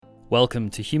Welcome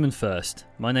to Human First.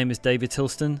 My name is David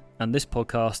Tilston, and this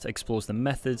podcast explores the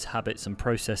methods, habits, and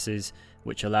processes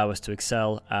which allow us to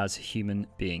excel as human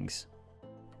beings.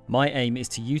 My aim is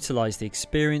to utilise the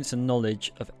experience and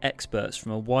knowledge of experts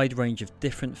from a wide range of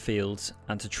different fields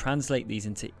and to translate these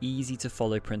into easy to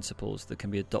follow principles that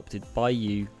can be adopted by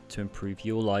you to improve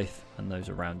your life and those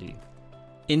around you.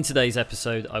 In today's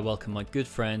episode, I welcome my good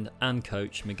friend and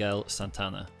coach, Miguel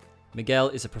Santana. Miguel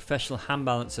is a professional hand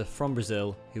balancer from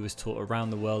Brazil who was taught around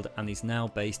the world and is now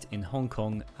based in Hong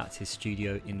Kong at his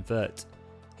studio in Vert.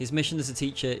 His mission as a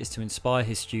teacher is to inspire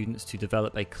his students to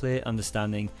develop a clear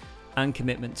understanding and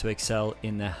commitment to excel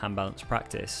in their hand balance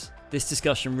practice. This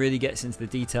discussion really gets into the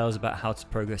details about how to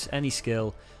progress any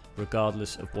skill,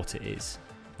 regardless of what it is.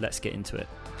 Let's get into it.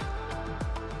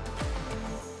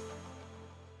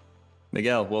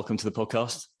 Miguel, welcome to the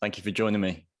podcast. Thank you for joining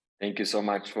me. Thank you so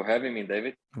much for having me,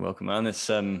 David. Welcome, man. It's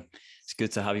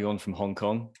good to have you on from Hong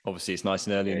Kong. Obviously, it's nice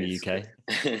and early in the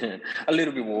UK. A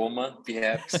little bit warmer,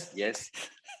 perhaps. Yes.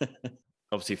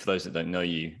 Obviously, for those that don't know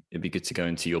you, it'd be good to go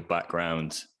into your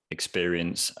background,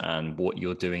 experience, and what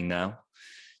you're doing now,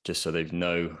 just so they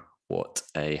know what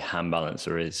a hand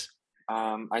balancer is.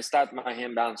 I started my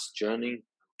hand balance journey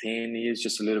 10 years,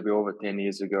 just a little bit over 10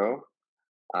 years ago,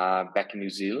 back in New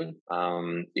Zealand.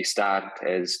 It started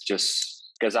as just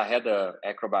because I had an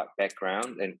acrobat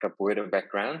background and capoeira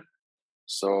background.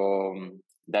 So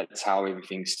that's how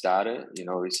everything started. You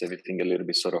know, it's everything a little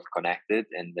bit sort of connected.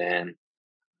 And then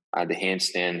the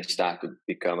handstand started to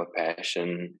become a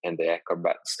passion and the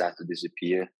acrobat started to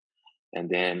disappear. And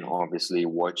then obviously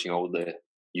watching all the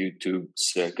YouTube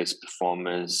circus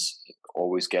performers,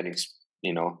 always getting,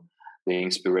 the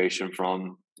inspiration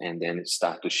from, and then it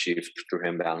started to shift to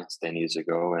hand balance 10 years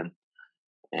ago.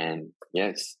 And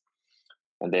yes.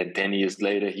 And then 10 years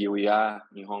later, here we are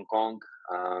in Hong Kong,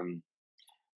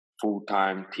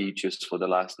 full-time teachers for the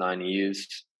last 9 years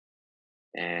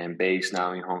and based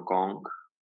now in Hong Kong,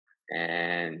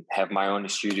 and have my own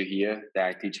studio here that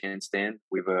I teach handstand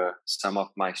with some of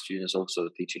my students also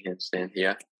teaching handstand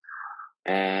here.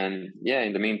 And yeah,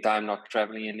 in the meantime, not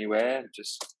traveling anywhere,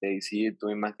 just based here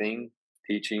doing my thing,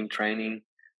 teaching, training,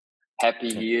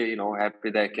 happy here,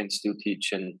 happy that I can still teach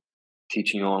and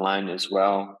teaching online as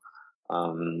well.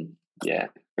 Yeah,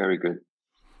 very good.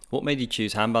 What made you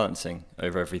choose hand balancing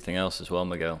over everything else as well,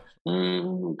 Miguel?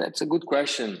 That's a good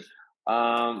question.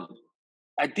 I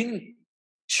didn't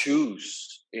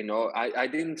choose, I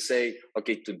didn't say,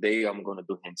 okay, today I'm going to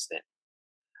do handstand.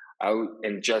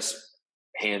 And just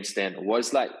handstand. It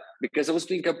was like, because I was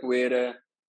doing capoeira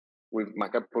with my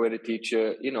capoeira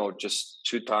teacher, just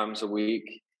 2 times a week.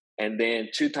 And then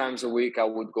 2 times a week, I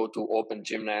would go to open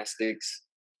gymnastics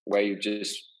where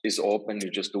is open, you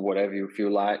just do whatever you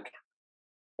feel like.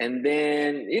 And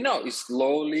then, it's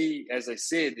slowly, as I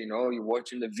said, you're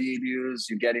watching the videos,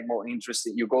 you're getting more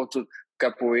interested. You go to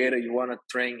capoeira, you want to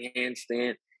train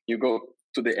handstand, you go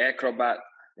to the acrobat,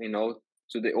 to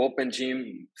the open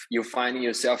gym, you're finding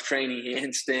yourself training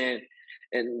handstand,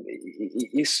 and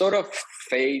it sort of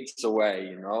fades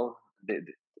away,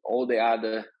 all the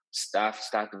other stuff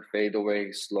start to fade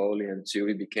away slowly until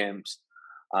it becomes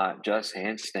just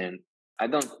handstand. I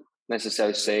don't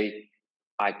necessarily say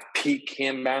I peak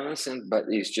hand balancing, but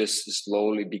it's just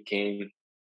slowly became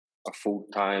a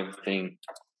full-time thing.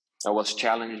 It was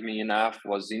challenging me enough, it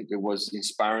was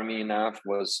inspiring me enough,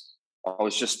 I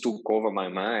was just took over my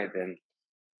mind,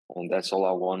 and that's all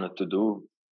I wanted to do.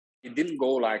 It didn't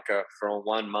go like from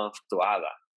 1 month to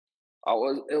other.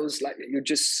 It was like you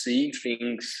just see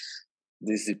things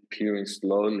disappearing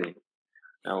slowly.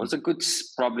 It was a good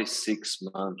probably 6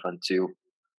 months until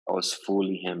I was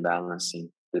fully hand balancing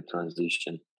the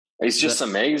transition. It's just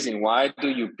amazing. Why do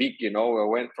you pick? I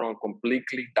went from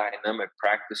completely dynamic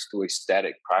practice to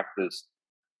static practice.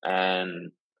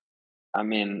 And I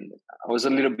was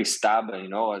a little bit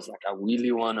stubborn, I was like, I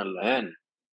really want to learn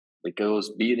because it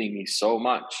was beating me so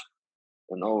much.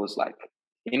 It was like,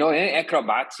 in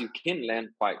acrobats, you can learn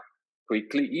quite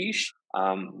quickly-ish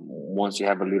once you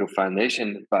have a little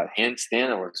foundation, but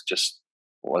handstand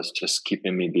was just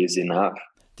keeping me busy enough.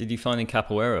 Did you find in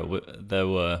capoeira there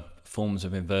were forms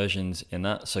of inversions in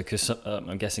that? So, because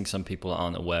I'm guessing some people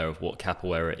aren't aware of what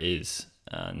capoeira is,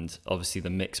 and obviously the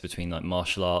mix between like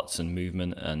martial arts and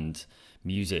movement and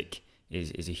music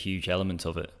is a huge element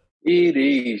of it. It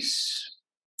is.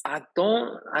 I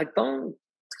don't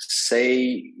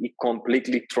say it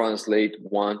completely translate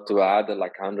one to other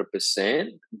like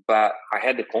 100%, but I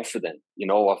had the confidence,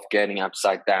 of getting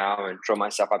upside down and throw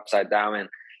myself upside down and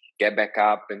get back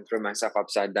up and throw myself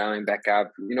upside down and back up,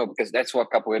 because that's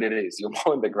what capoeira is. You're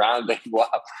more on the ground than you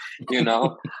up,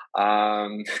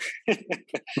 um,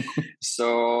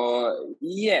 so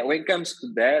yeah, when it comes to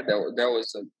that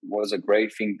was a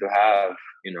great thing to have,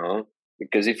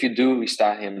 because if you do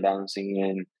start him dancing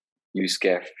and you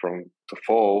scared to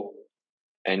fall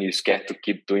and you scared to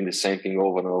keep doing the same thing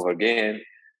over and over again,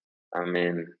 I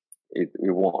mean, it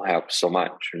won't help so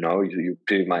much, you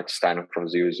pretty much starting from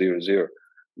 0, 0, 0.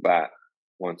 But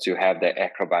once you have that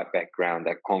acrobat background,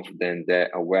 that confidence, that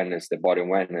awareness, the body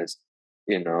awareness,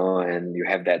 and you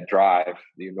have that drive,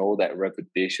 that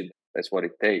repetition, that's what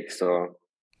it takes. So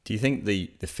do you think the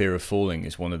fear of falling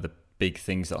is one of the big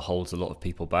things that holds a lot of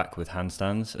people back with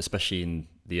handstands, especially in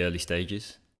the early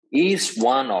stages? Is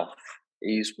one of,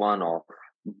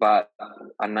 but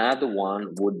another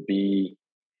one would be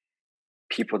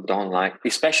people don't like,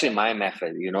 especially my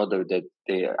method,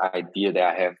 the idea that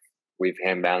I have with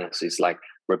hand balance is like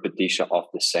repetition of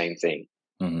the same thing.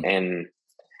 Mm-hmm. And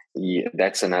yeah,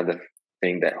 that's another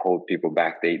thing that hold people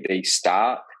back. They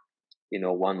start,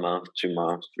 1 month, 2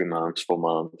 months, 3 months, 4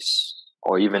 months,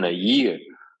 or even a year.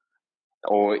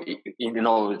 Or,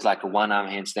 it's like a one-arm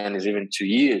handstand is even 2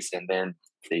 years, and then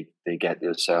they get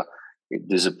yourself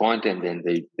disappointed, and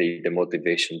then the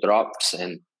motivation drops,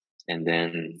 and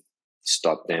then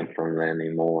stop them from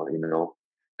learning more.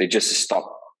 They just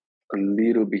stop a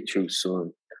little bit too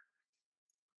soon.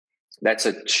 That's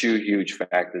two huge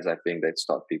factors, I think, that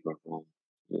stop people from.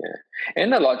 Yeah,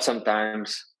 and a lot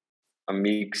sometimes a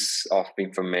mix of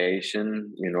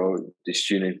information. The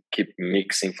student keep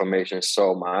mixing information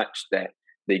so much that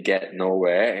they get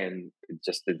nowhere, and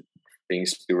just the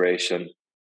inspiration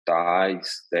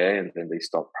dies there, and then they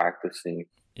stop practicing.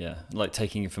 Yeah, like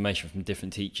taking information from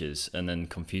different teachers and then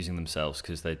confusing themselves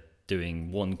because they're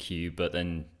doing one cue but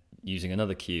then using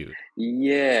another cue.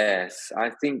 Yes, I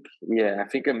think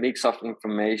a mix of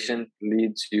information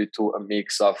leads you to a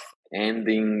mix of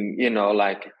ending,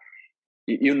 like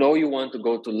you want to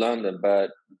go to London,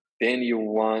 but then you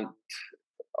want,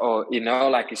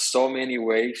 like so many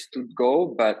ways to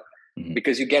go, but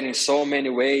because you get in so many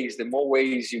ways, the more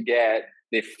ways you get,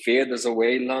 the further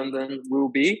away London will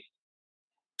be.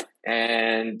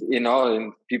 And,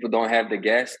 and people don't have the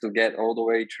gas to get all the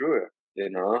way through it,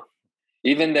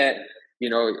 Even that,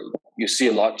 you see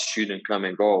a lot of students come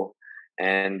and go.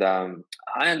 And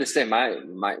I understand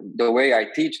the way I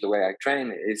teach, the way I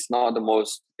train, it's not the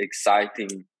most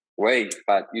exciting way,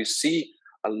 but you see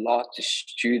a lot of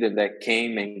students that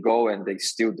came and go and they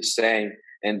still the same.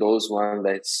 And those one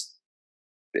that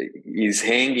is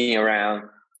hanging around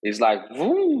is like,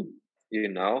 boom,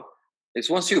 it's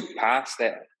once you pass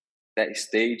that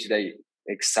stage, that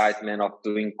excitement of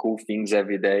doing cool things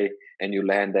every day, and you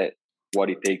learn that what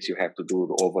it takes, you have to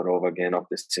do over and over again of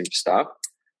the same stuff.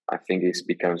 I think it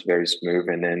becomes very smooth,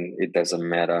 and then it doesn't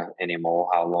matter anymore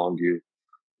how long you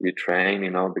train,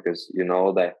 because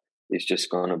that it's just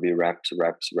going to be reps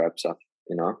up,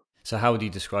 So how would you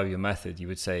describe your method? You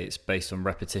would say it's based on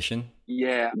repetition?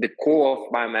 Yeah, the core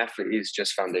of my method is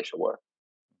just foundation work.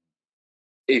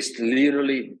 It's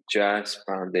literally just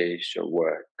foundation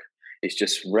work. It's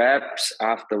just reps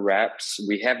after reps.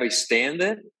 We have a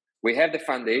standard. We have the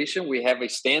foundation. We have a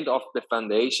stand of the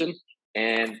foundation.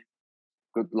 And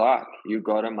good luck. You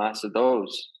got to master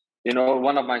those.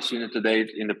 One of my students today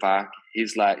in the park,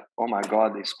 he's like, oh my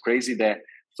God, it's crazy that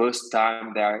first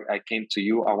time that I came to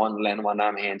you, I want to learn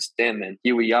one-arm handstand. And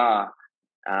here we are.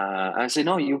 I said,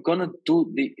 no, you're going to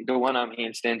do the one-arm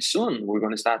handstand soon. We're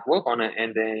going to start work on it.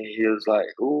 And then he was like,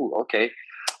 oh, okay.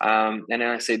 And then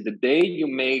I said, the day you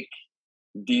make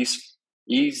this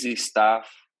easy stuff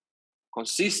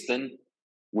consistent,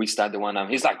 we start the one-arm.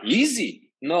 He's like, easy?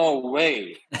 No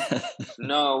way.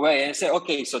 No way. And I said,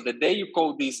 okay, so the day you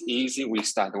call this easy, we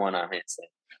start the one-arm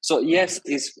handstand. So yes,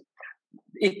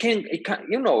 it can,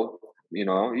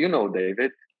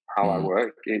 David, how I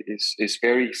work. It's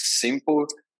very simple.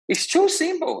 It's too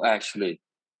simple, actually,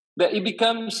 that it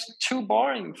becomes too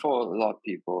boring for a lot of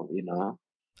people,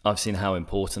 I've seen how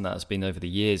important that has been over the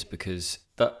years, because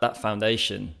that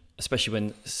foundation, especially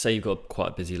when, say, you've got quite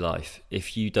a busy life,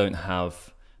 if you don't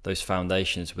have those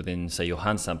foundations within, say, your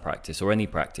handstand practice or any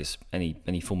practice,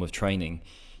 any form of training,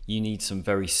 you need some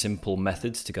very simple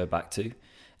methods to go back to.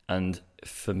 And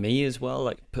for me as well,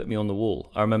 like, put me on the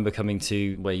wall. I remember coming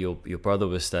to where your brother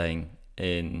was staying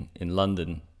in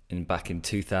London back in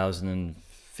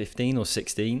 2015 or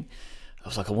 16. I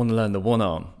was like, I want to learn the one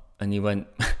arm. And you went,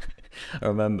 I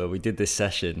remember we did this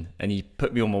session and you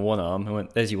put me on my one arm. I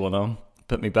went, there's your one arm,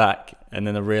 put me back. And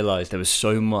then I realized there was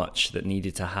so much that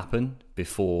needed to happen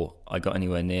before I got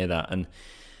anywhere near that. And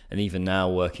And even now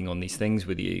working on these things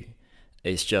with you,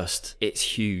 it's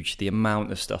huge. The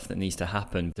amount of stuff that needs to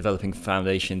happen, developing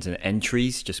foundations and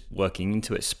entries, just working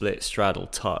into it, split, straddle,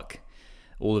 tuck,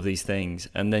 all of these things.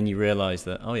 And then you realize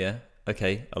that, oh yeah,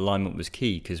 okay, alignment was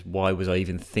key, because why was I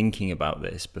even thinking about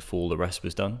this before the rest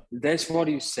was done? That's what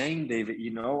you're saying, David.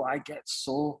 I get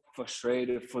so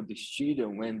frustrated for the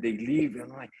student when they leave. I'm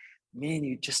like, man,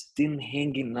 you just didn't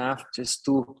hang enough just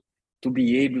to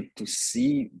be able to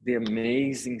see the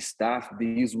amazing stuff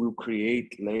these will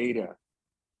create later.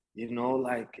 I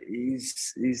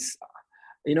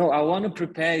want to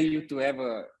prepare you to have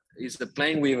a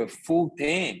plane with a full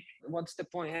tank. What's the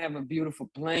point? Have a beautiful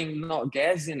plane, not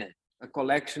gas in it, a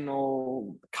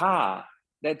collectional car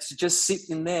that's just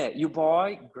sitting there. You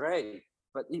buy, great,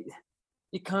 but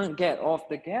it can't get off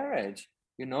the garage.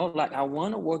 I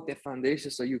want to work the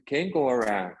foundation so you can go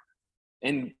around,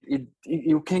 and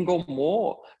you can go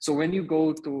more. So when you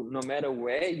go to, no matter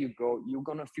where you go, you're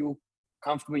gonna feel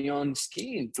comfortable on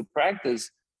skiing to practice.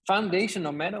 Foundation,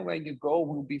 no matter where you go,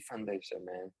 will be foundation,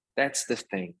 man. That's the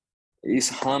thing. It's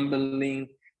humbling.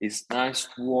 It's nice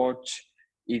to watch.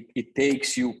 It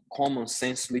takes you common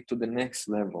sensely to the next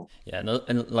level. Yeah,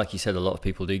 and like you said, a lot of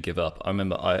people do give up. I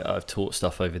remember I've taught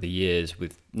stuff over the years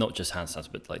with not just handstands,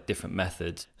 but like different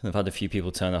methods. And I've had a few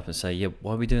people turn up and say, yeah,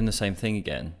 why are we doing the same thing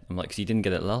again? I'm like, because you didn't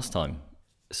get it last time.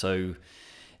 So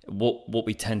what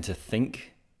we tend to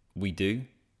think we do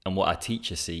and what our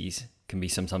teacher sees can be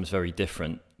sometimes very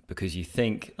different, because you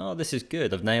think, oh, this is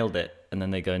good, I've nailed it. And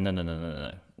then they go,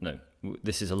 no.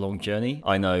 This is a long journey.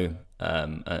 I know,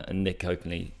 and Nick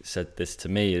openly said this to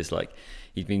me, is like,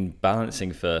 he'd been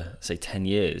balancing for, say, 10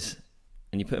 years,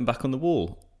 and you put him back on the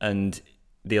wall, and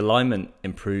the alignment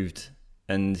improved.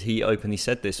 And he openly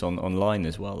said this online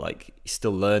as well, like, he's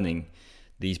still learning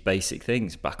these basic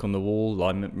things. Back on the wall,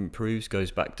 alignment improves, goes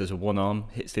back, does a one arm,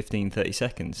 hits 15, 30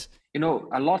 seconds. A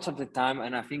lot of the time,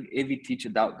 and I think every teacher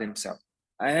doubt themselves.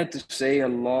 I had to say a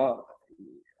lot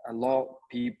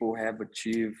people have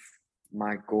achieved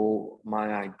my goal,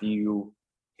 my ideal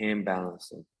hand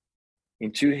balancing.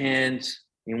 In two hands,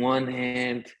 in one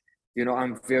hand,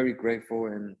 I'm very grateful.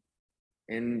 And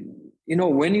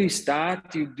when you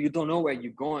start, you don't know where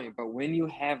you're going, but when you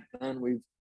have done with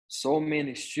so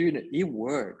many students, it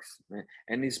works, man.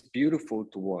 And it's beautiful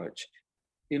to watch.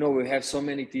 We have so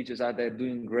many teachers out there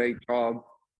doing great job.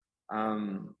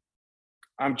 I'm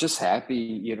just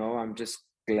happy, I'm just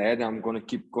glad I'm going to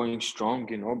keep going strong,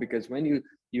 because when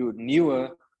you're newer,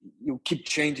 you keep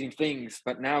changing things,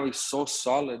 but now it's so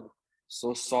solid,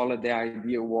 the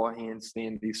idea what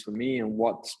handstand is for me and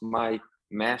what's my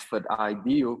method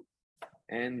ideal.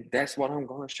 And that's what I'm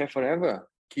going to share forever.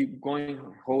 Keep going,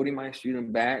 holding my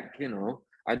student back,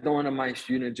 I don't want my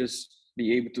student just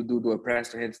be able to do a press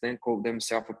to handstand, call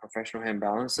themselves a professional hand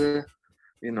balancer.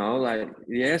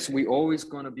 Yes, we always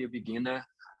going to be a beginner.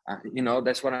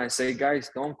 That's what I say,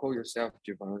 guys, don't call yourself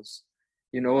advanced.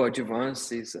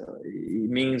 Advanced it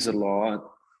means a lot.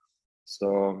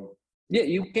 So yeah,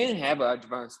 you can have an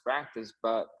advanced practice,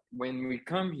 but when we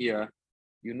come here,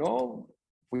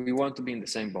 we want to be in the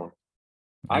same boat.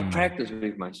 I practice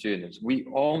with my students. We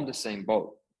all in the same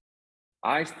boat.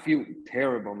 I feel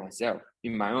terrible myself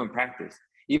in my own practice.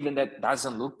 Even that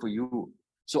doesn't look for you.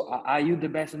 So are you the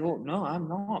best in the world? No, I'm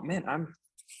not, man.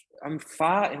 I'm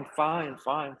far and far and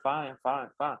far and far and far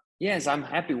and far. Yes, I'm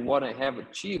happy what I have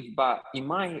achieved, but in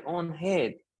my own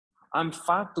head, I'm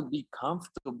far to be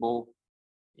comfortable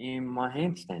in my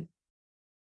handstand.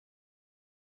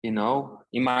 In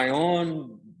my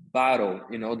own battle,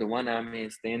 the one I'm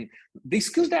in, the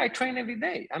skills that I train every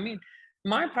day. I mean,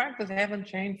 my practice haven't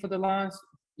changed for the last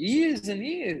years and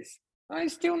years. I'm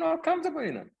still not comfortable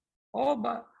in them. Oh,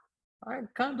 but I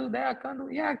can't do that.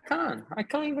 I can. I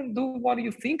can't even do what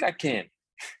you think I can.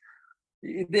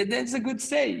 That's a good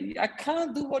say. I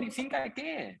can't do what you think I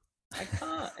can. I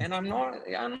can't. And I'm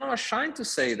not ashamed to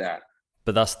say that.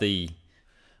 But that's the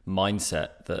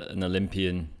mindset that an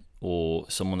Olympian or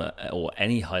someone or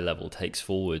any high level takes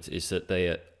forward, is that they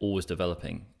are always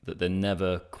developing, that they're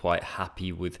never quite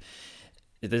happy with.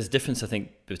 There's a difference, I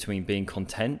think, between being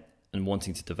content and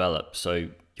wanting to develop. So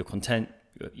you're content,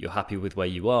 you're happy with where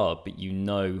you are, but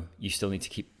you still need to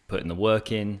keep putting the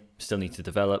work in, still need to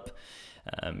develop.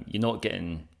 You're not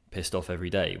getting pissed off every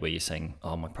day where you're saying,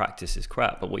 oh, my practice is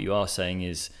crap. But what you are saying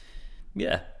is,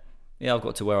 yeah, I've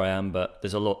got to where I am, but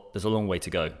there's a long way to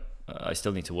go. I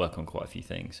still need to work on quite a few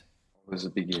things. Always a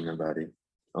beginner, buddy.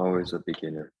 Always a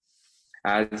beginner.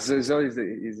 It's always,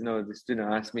 the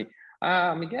student asks me,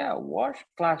 Miguel, what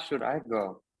class should I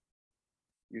go?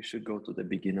 You should go to the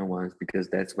beginner ones, because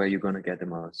that's where you're going to get the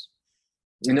most.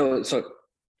 So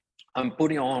I'm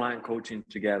putting online coaching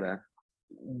together.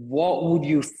 What would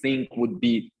you think would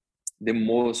be the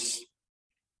most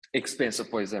expensive,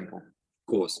 for example,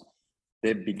 course?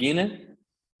 The beginner,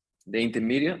 the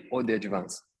intermediate, or the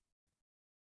advanced?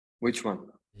 Which one?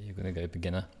 You're going to go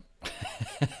beginner.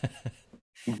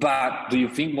 But do you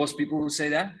think most people will say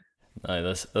that?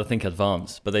 No, I think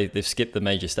advanced, but they've skipped the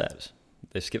major steps.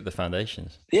 They've skipped the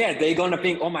foundations. Yeah, they're going to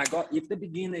think, oh my God, if the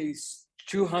beginner is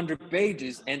 200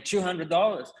 pages and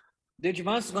 $200, the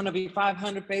advanced is going to be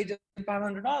 500 pages and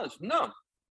 $500. No,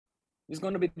 it's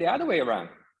going to be the other way around.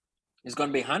 It's going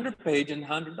to be 100 pages and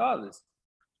 $100.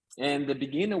 And the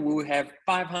beginner will have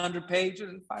 500 pages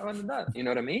and $500. You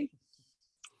know what I mean?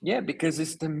 Yeah, because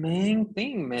it's the main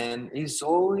thing, man. It's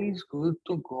always good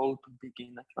to go to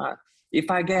beginner class. If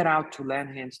I get out to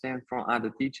learn handstand from other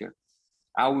teacher,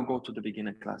 I will go to the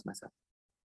beginner class myself.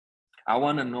 I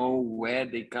want to know where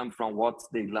they come from, what's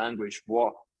the language,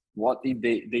 what is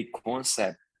the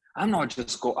concept. I'm not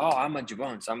just go, oh, I'm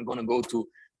advanced, I'm going to go to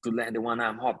learn the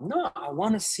one-arm hop. No, I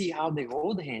want to see how they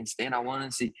hold the handstand. I want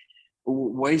to see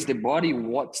where's the body,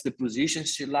 what's the position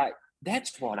she like.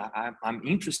 That's what I'm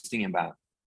interested about.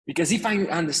 Because if I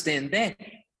understand that,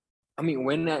 I mean,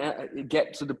 when I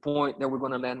get to the point that we're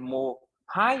going to learn more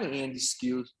high-end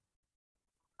skills,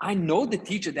 I know the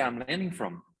teacher that I'm learning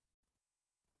from.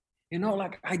 You know,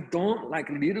 like I don't, like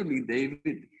literally,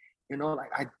 David, you know,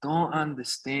 like I don't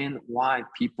understand why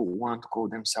people want to call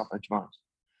themselves advanced.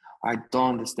 I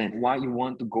don't understand why you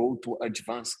want to go to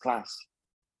advanced class.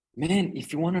 Man,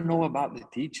 if you want to know about the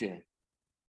teacher,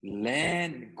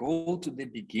 go to the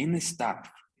beginner stuff.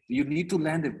 You need to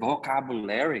learn the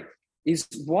vocabulary. Is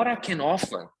what I can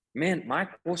offer. Man, my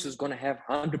course is going to have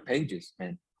 100 pages,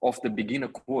 man, of the beginner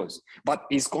course, but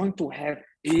it's going to have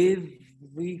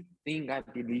everything I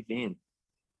believe in.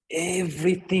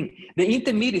 Everything. The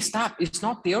intermediate stuff is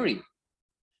not theory.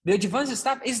 The advanced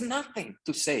stuff is nothing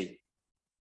to say.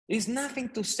 It's nothing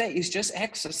to say. It's just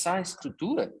exercise to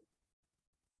do it.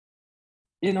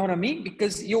 You know what I mean?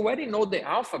 Because you already know the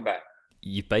alphabet.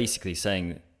 You're basically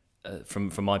saying,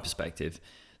 from my perspective,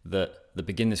 that the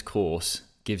beginner's course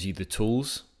gives you the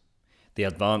tools. The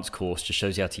advanced course just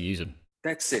shows you how to use them.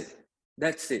 That's it.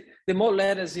 The more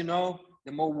letters you know,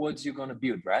 the more words you're going to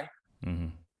build, right? Mm-hmm.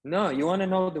 No, you want to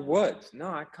know the words. No,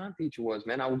 I can't teach you words,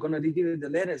 man. I'm going to give you the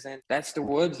letters, and that's the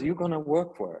words you're going to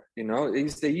work for. You know,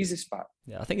 it's the easiest part.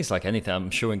 Yeah, I think it's like anything.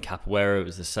 I'm sure in capoeira it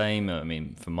was the same. I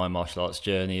mean, from my martial arts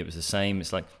journey, it was the same.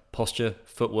 It's like posture,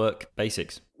 footwork,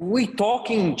 basics. We talk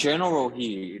in general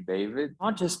here, David,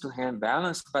 not just to hand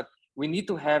balance, but we need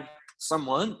to have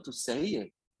someone to say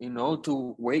it, you know,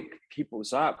 to wake people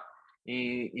up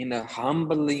in a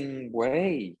humbling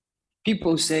way.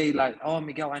 People say like, oh,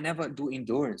 Miguel, I never do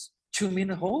endurance.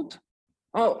 2-minute hold?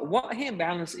 Oh, what hand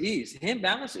balance is? Hand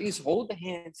balance is hold the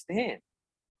handstand.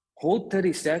 Hold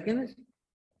 30 seconds.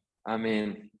 I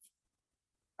mean,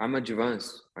 I'm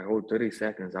advanced. I hold 30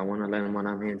 seconds. I want to learn when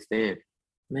I'm handstand.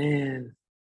 Man,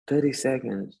 30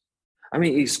 seconds. I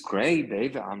mean, it's great,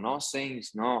 David. I'm not saying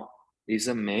it's not. It's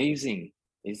amazing.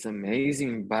 It's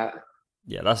amazing, but...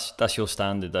 Yeah, that's your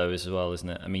standard though as well, isn't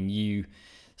it? I mean,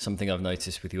 something I've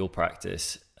noticed with your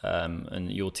practice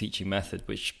and your teaching method,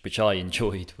 which I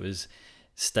enjoyed, was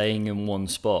staying in one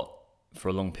spot for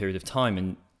a long period of time.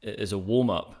 And as a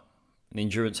warm-up, the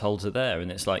endurance holds are there.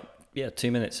 And it's like,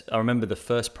 2 minutes. I remember the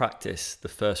first practice, the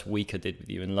first week I did with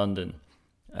you in London.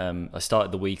 I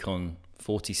started the week on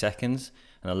 40 seconds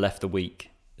and I left the week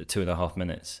at 2.5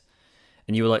 minutes.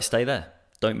 And you were like, stay there,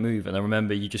 don't move. And I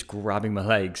remember you just grabbing my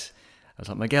legs. I was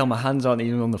like, Miguel, my hands aren't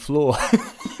even on the floor.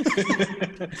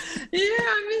 Yeah,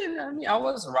 I mean, I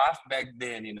was rough back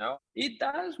then, you know. It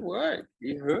does work.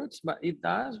 It hurts, but it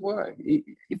does work.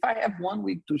 If I have 1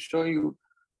 week to show you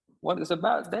what it's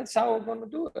about, that's how I'm going to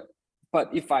do it.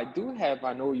 But if I do have,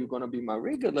 I know you're going to be my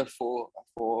regular for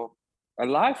a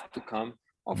life to come.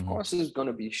 Of course, it's going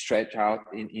to be stretched out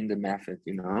in the method,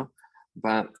 you know.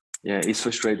 But yeah, it's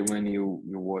frustrating when you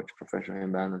watch professional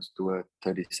hand balance do a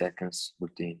 30 seconds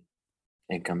routine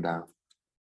and come down.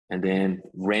 And then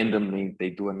randomly they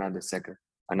do another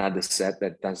set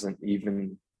that doesn't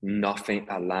even nothing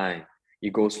align.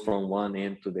 It goes from one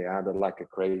end to the other like a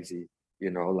crazy,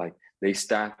 you know, like they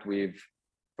start with,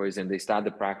 for example, they start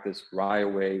the practice right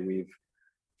away with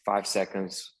 5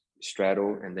 seconds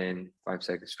straddle and then 5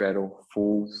 seconds straddle,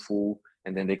 full,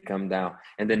 and then they come down.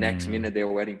 And the next minute they're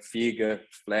wearing figure,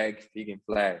 flag.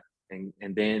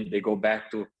 And then they go back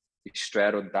to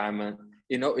straddle, diamond.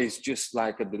 You know, it's just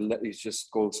like it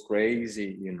just goes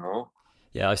crazy, you know?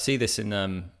 Yeah, I see this in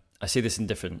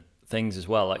different things as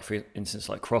well. Like for instance,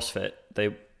 like CrossFit,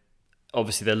 they're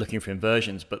looking for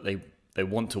inversions, but they they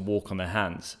want to walk on their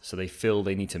hands, so they feel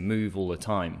they need to move all the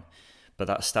time. But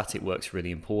that static work's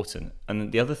really important.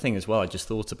 And the other thing as well, I just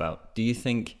thought about, do you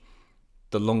think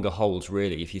the longer holds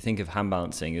really, if you think of hand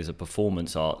balancing as a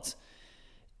performance art,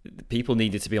 people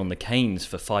needed to be on the canes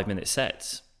for 5-minute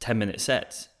sets, 10-minute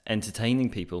sets, entertaining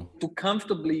people? To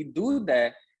comfortably do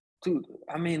that, to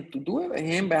do a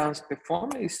hand balance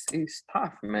performance is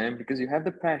tough, man, because you have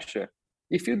the pressure.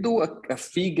 If you do a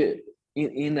figure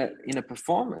in a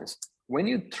performance, when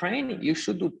you train, you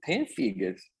should do 10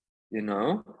 figures, you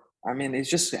know? I mean, it's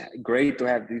just great to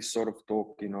have this sort of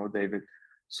talk, you know, David,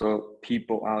 so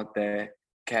people out there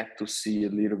get to see a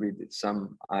little bit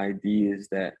some ideas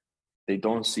that they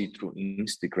don't see through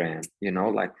Instagram, you know?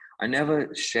 Like, I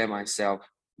never share my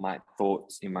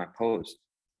thoughts in my post.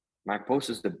 My post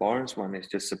is the boring one. It's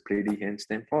just a pretty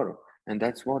handstand photo, and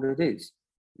that's what it is,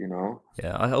 you know.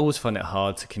 Yeah, I always find it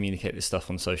hard to communicate this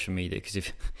stuff on social media, because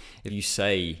if you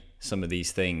say some of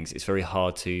these things, it's very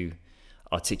hard to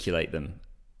articulate them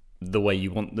the way you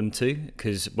want them to,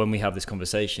 because when we have this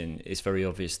conversation, it's very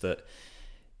obvious that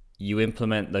you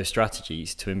implement those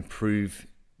strategies to improve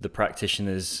the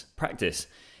practitioner's practice.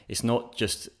 It's not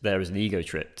just there as an ego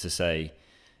trip to say,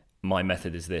 my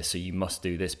method is this, so you must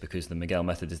do this because the Miguel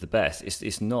method is the best.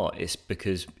 It's not. It's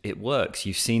because it works.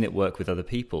 You've seen it work with other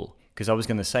people. Because I was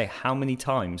going to say, how many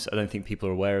times, I don't think people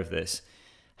are aware of this,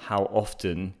 how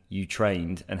often you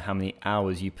trained and how many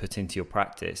hours you put into your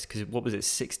practice. Because what was it,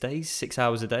 6 days, 6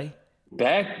 hours a day?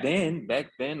 Back then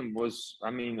was,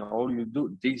 I mean, all you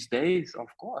do these days, of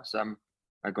course,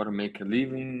 I got to make a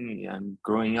living. I'm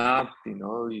growing up, you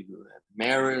know, you have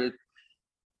married,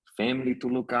 family to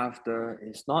look after.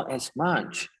 It's not as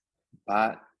much,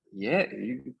 but yeah,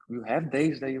 you have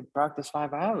days that you practice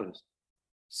 5 hours,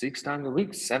 6 times a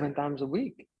week, 7 times a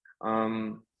week.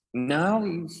 Now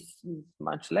it's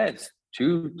much less,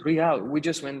 2-3 hours. We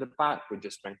just went to the park, we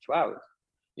just spent 2 hours.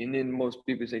 And then most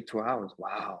people say 2 hours.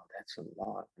 Wow, that's a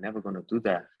lot. Never gonna do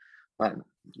that. But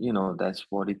you know, that's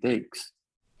what it takes.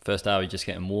 First hour, you're just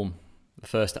getting warm. The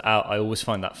first hour, I always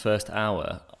find that first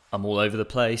hour, I'm all over the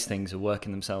place, things are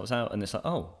working themselves out, and it's like,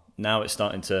 oh, now it's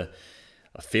starting to,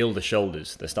 I feel the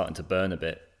shoulders, they're starting to burn a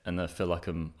bit, and I feel like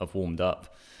I've warmed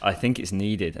up. I think it's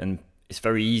needed, and it's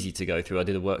very easy to go through. I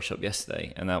did a workshop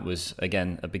yesterday, and that was,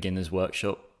 again, a beginner's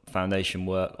workshop, foundation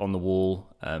work, on the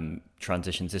wall,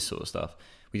 transitions, this sort of stuff.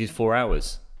 We did 4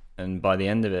 hours, and by the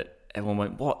end of it, everyone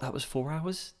went, what, that was 4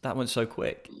 hours? That went so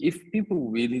quick. If people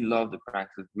really love the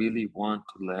practice, really want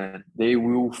to learn, they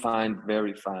will find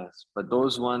very fast. But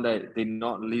those ones that they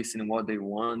not listen what they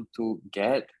want to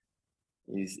get,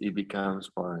 it becomes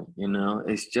boring, you know?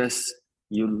 It's just,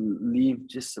 you leave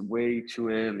just way too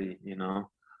early, you know?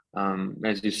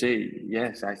 As you say,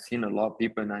 yes, I've seen a lot of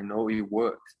people and I know it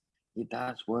works. It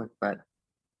does work, but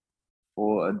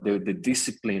for the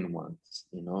disciplined ones,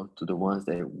 you know, to the ones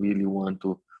that really want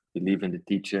to believe in the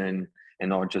teacher and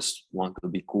not just want to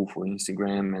be cool for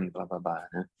Instagram and blah, blah, blah.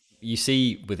 You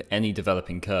see with any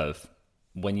developing curve,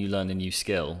 when you learn a new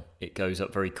skill, it goes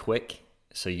up very quick.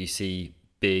 So you see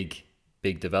big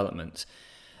developments.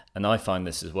 And I find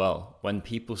this as well. When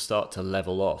people start to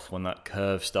level off, when that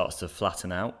curve starts to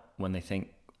flatten out, when they think,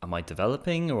 am I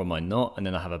developing or am I not? And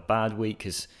then I have a bad week,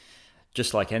 because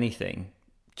just like anything,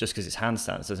 just because it's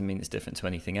handstands doesn't mean it's different to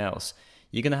anything else.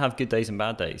 You're going to have good days and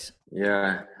bad days.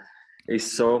 Yeah. It's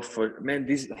so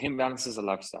this hand balance is a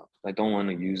lifestyle. I don't want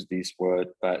to use this word,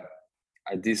 but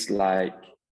I dislike,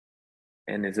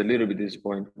 and it's a little bit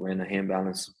disappointing when a hand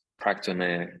balance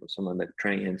practitioner or someone that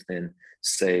trains then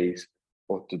says,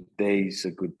 oh, today's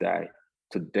a good day.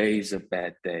 Today's a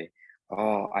bad day.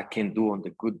 Oh, I can do on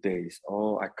the good days.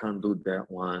 Oh, I can't do that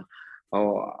one.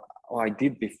 Oh, I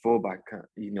did before, but I can't,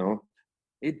 you know.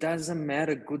 It doesn't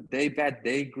matter. Good day, bad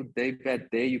day, good day, bad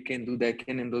day. You can do that,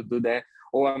 can do that.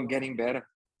 Oh, I'm getting better.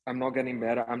 I'm not getting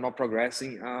better. I'm not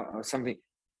progressing. Or something.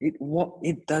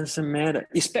 It doesn't matter.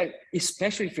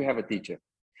 Especially if you have a teacher.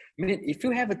 I mean, if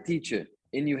you have a teacher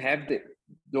and you have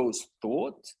those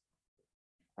thoughts,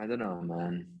 I don't know,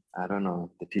 man. I don't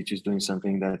know. The teacher's doing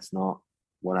something that's not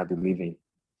what I believe in.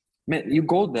 Man, you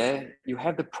go there. You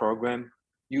have the program.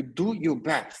 You do your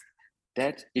best.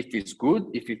 That if it's good,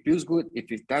 if it feels good, if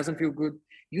it doesn't feel good,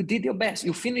 you did your best.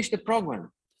 You finished the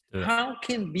program. Yeah. How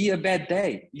can be a bad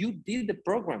day? You did the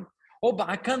program. Oh, but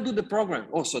I can't do the program.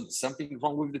 Oh, so something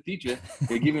wrong with the teacher.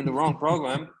 They're giving the wrong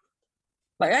program.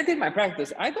 Like, I did my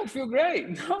practice. I don't feel great.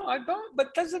 No, I don't.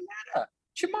 But doesn't matter.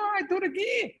 Tomorrow I do it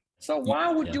again. So why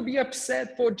would you be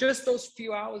upset for just those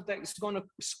few hours that is going to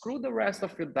screw the rest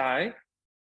of your day?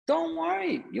 Don't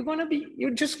worry.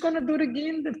 You're just going to do it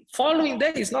again the following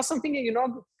day. It's not something,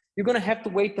 you're going to have to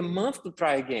wait a month to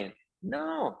try again.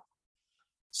 No.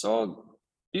 So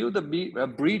build a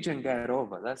bridge and get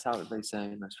over. That's how they say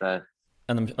in Australia.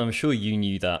 And I'm sure you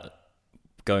knew that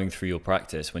going through your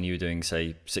practice when you were doing,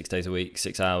 say, 6 days a week,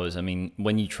 6 hours. I mean,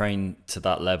 when you train to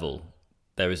that level,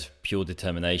 there is pure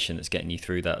determination that's getting you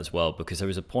through that as well, because there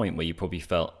was a point where you probably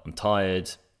felt, I'm tired,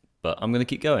 but I'm going to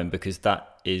keep going because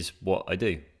that is what I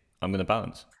do. I'm going to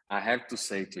balance. I have to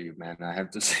say to you, man, I have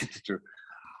to say the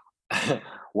truth.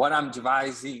 What I'm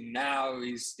devising now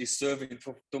is serving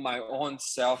to my own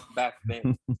self back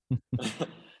then.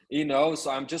 You know,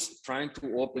 so I'm just trying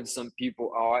to open some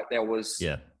people out. That was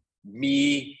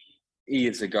me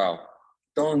years ago.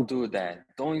 Don't do that.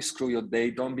 Don't screw your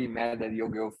day. Don't be mad at your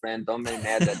girlfriend. Don't be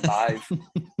mad at life.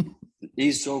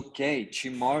 It's okay.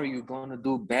 Tomorrow you're gonna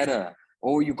do better,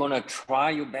 or you're gonna try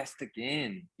your best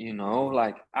again. You know,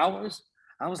 like I was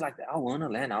like, I wanna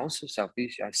learn. I was so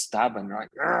selfish. I stubborn, right?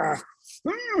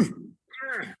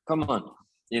 Come on,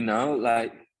 you know,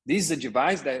 like this is a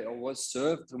device that was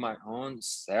served to my own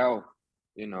self.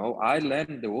 You know, I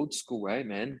learned the old school way,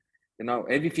 man. You know,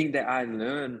 everything that I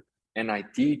learn and I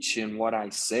teach and what I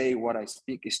say, what I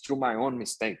speak is through my own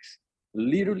mistakes.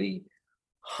 Literally,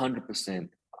 100%.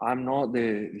 I'm not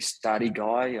the study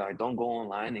guy. I don't go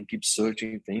online and keep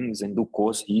searching things and do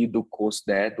course here, do course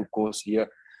there, do course here.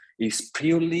 It's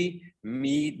purely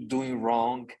me doing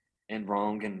wrong and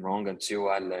wrong and wrong until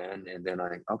I learn, and then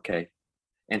okay.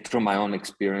 And through my own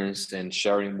experience and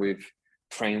sharing with,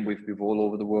 train with people all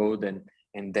over the world,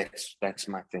 and that's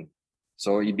my thing.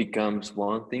 So it becomes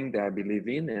one thing that I believe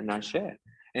in and I share.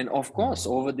 And of course,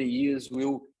 over the years,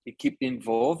 we'll keep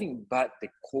evolving, but the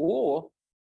core,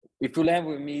 if you learn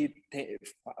with me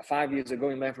 5 years ago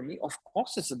and learn from me, of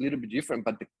course it's a little bit different,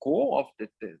 but the core of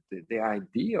the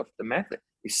idea of the method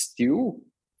is still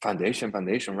foundation,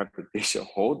 repetition,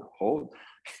 hold,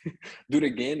 do it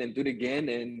again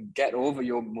and get over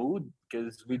your mood,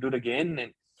 because we do it again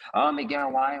and, oh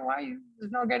Miguel, why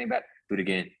it's not getting better? Do it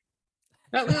again.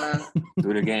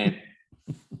 Do it again.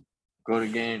 Go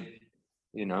again,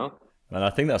 you know? And I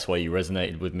think that's why you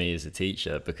resonated with me as a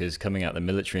teacher, because coming out of the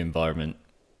military environment,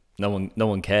 no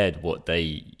one cared what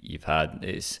day you've had.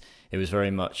 It was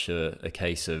very much a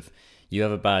case of, you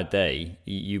have a bad day,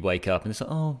 you wake up and it's like,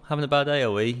 oh, having a bad day,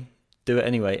 are we? Do it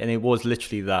anyway. And it was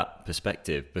literally that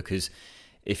perspective, because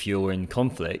if you're in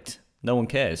conflict, no one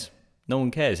cares. No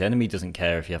one cares. The enemy doesn't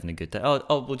care if you're having a good day.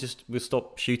 Oh, we'll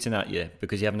stop shooting at you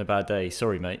because you're having a bad day.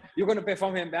 Sorry, mate. You're going to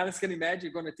perform hand balance. Can you imagine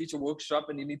you're going to teach a workshop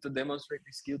and you need to demonstrate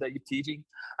the skill that you're teaching?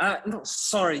 No,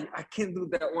 sorry, I can't do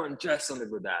that one just on the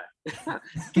good day.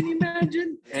 Can you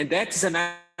imagine? And that's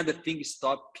another thing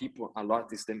stop people a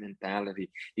lot, is the mentality,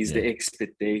 is the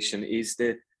expectation, is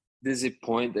the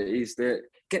disappointment, is the,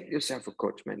 get yourself a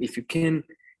coach, man. If you can,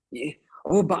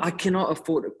 oh, but I cannot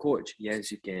afford a coach.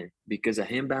 Yes, you can, because a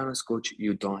hand balance coach,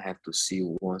 you don't have to see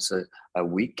once a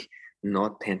week,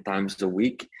 not 10 times a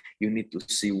week. You need to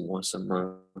see once a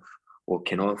month, or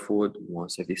cannot afford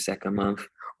once every second month,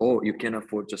 or you can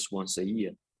afford just once a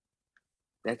year.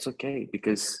 That's okay,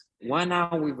 because 1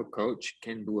 hour with a coach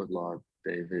can do a lot,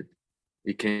 David.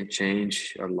 It can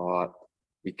change a lot.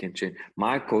 It can change.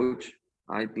 My coach,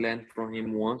 I learned from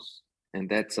him once, and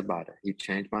that's about it. He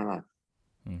changed my life.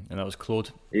 And that was Claude?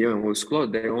 Yeah, it was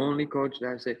Claude, the only coach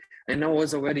that I say. And I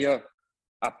was already a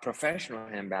professional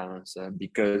hand balancer,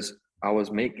 because I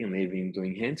was making a living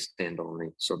doing handstand only.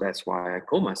 So that's why I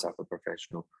call myself a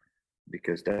professional,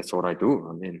 because that's what I do.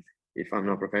 I mean, if I'm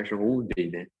not professional, who would be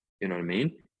then? You know what I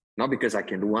mean? Not because I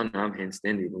can do one arm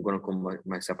handstand, I'm going to call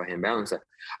myself a hand balancer.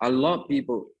 A lot of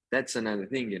people, that's another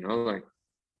thing, you know, like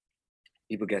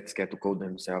people get scared to call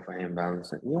themselves a hand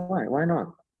balancer. Yeah, why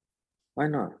not? Why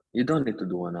not? You don't need to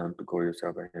do one arm to call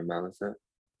yourself a hand balancer,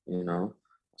 you know?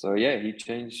 So yeah, he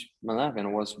changed my life, and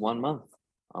it was 1 month.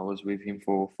 I was with him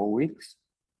for 4 weeks,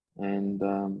 and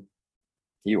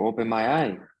he opened my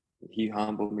eye. He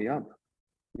humbled me up.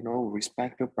 You know,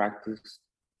 respect your practice.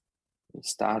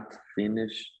 Start,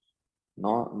 finish.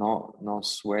 Not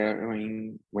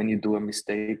swearing when you do a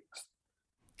mistake.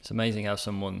 It's amazing how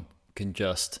someone can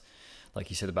just, like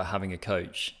you said about having a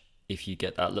coach, if you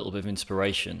get that little bit of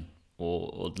inspiration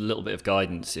or a little bit of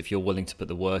guidance, if you're willing to put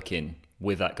the work in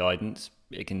with that guidance,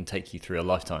 it can take you through a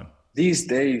lifetime. These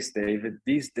days, David,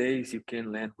 you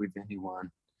can learn with anyone,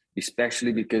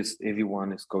 especially because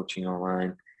everyone is coaching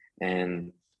online.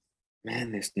 And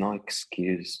man, there's no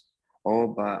excuse. Oh,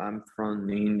 but I'm from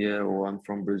India or I'm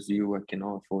from Brazil, I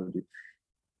cannot afford it.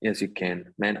 Yes, you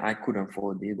can. Man, I couldn't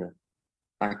afford either.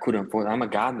 I'm a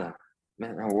gardener.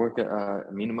 Man, I work at a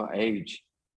minimum age,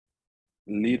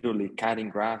 literally cutting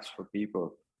grass for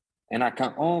people. And I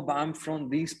can't, oh, but I'm from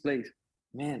this place.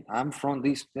 Man, I'm from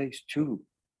this place too.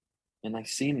 And I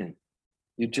seen it.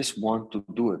 You just want to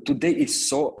do it. Today is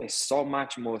so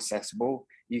much more accessible.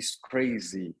 It's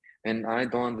crazy. And I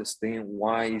don't understand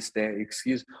why is there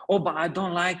excuse. Oh, but I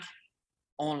don't like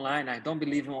online. I don't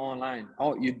believe in online.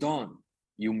 Oh, you don't.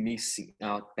 You're missing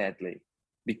out badly.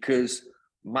 Because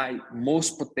my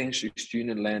most potential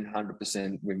student learn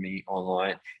 100% with me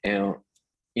online. And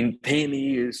in 10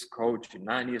 years coaching,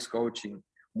 9 years coaching,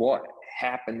 what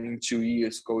happened in 2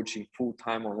 years coaching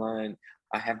full-time online,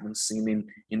 I haven't seen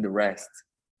in the rest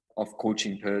of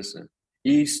coaching person.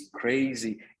 It's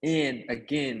crazy. And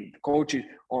again, coaching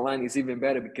online is even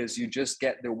better because you just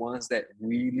get the ones that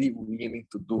really willing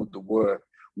to do the work,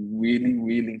 really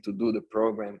willing to do the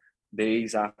program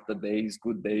days after days,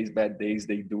 good days, bad days.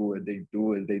 They do it.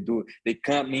 They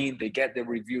come in, they get the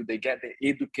review, they get the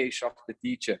education of the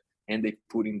teacher, and they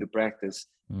put in the practice,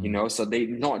 so they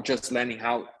not just learning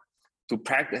how to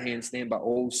practice handstand, but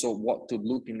also what to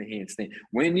look in the handstand.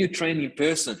 When you train in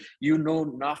person, you know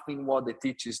nothing what the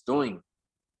teacher is doing.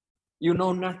 You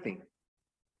know nothing.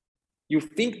 You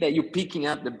think that you're picking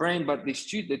up the brain, but the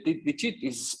teacher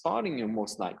is spotting you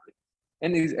most likely.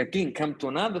 And again, come to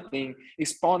another thing, is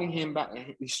spotting him by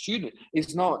the student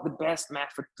is not the best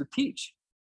method to teach.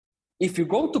 If you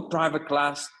go to private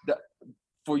class,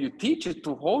 for your teacher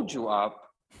to hold you up,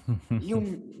 you're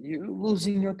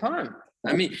losing your time.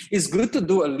 I mean, it's good to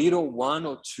do a little 1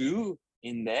 or 2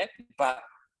 in that, but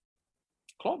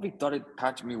Claude Victoria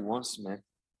touched me once, man.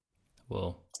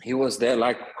 Well, he was there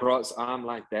like cross arm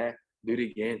like that. Do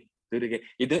it again.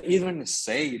 He didn't even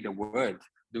say the word,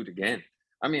 do it again.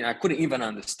 I mean, I couldn't even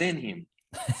understand him.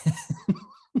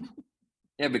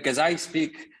 Yeah, because I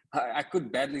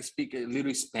could badly speak a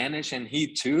little Spanish, and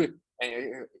he too.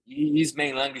 His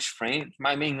main language French,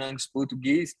 my main language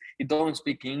Portuguese. He don't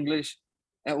speak English.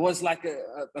 It was like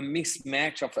a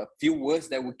mismatch of a few words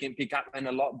that we can pick up and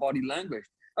a lot of body language.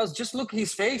 I was just looking at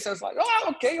his face. I was like,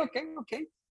 oh, okay.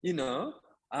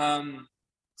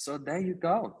 So there you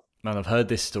go. Man, I've heard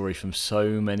this story from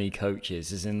so many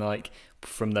coaches, as in like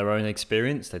from their own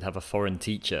experience. They'd have a foreign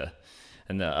teacher.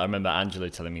 And I remember Angelo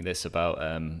telling me this about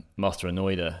Master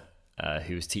Anoida,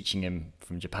 who was teaching him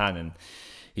from Japan. And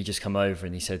he'd just come over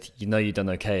and he said, you've done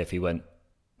okay if he went,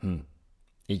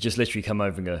 He'd just literally come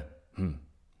over and go, And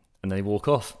then he'd walk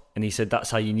off. And he said,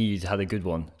 that's how you knew you'd had a good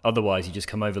one. Otherwise, he'd just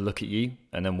come over, look at you,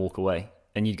 and then walk away.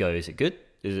 And you'd go, is it good?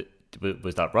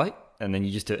 Was that right? And then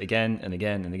you just do it again and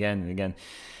again and again and again.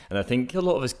 And I think a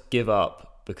lot of us give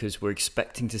up because we're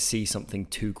expecting to see something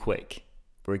too quick.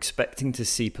 We're expecting to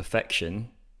see perfection,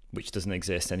 which doesn't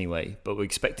exist anyway, but we're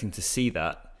expecting to see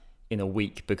that in a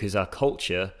week because our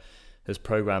culture has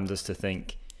programmed us to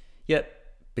think,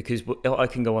 because I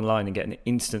can go online and get an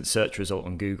instant search result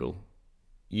on Google.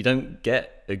 You don't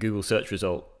get a Google search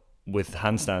result with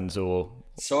handstands or...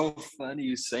 So funny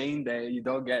you saying that you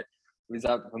don't get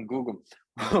result on Google.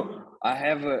 I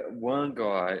have one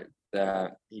guy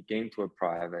that he came to a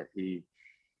private. He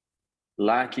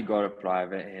got a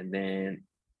private, and then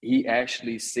he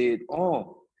actually said,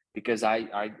 because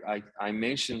I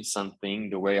mentioned something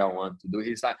the way I want to do.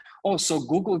 He's like, so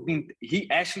Google he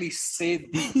actually said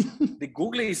the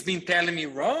Google has been telling me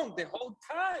wrong the whole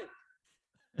time.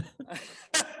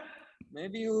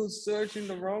 Maybe you were searching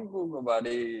the wrong Google,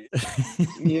 buddy.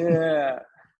 Yeah.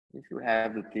 If you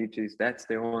have the teachers, that's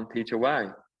their own teacher. Why?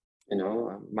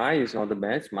 Mine is not the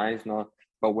best. Mine is not.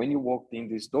 But when you walked in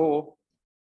this door,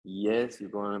 yes, you're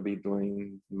going to be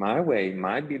doing my way,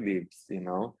 my beliefs,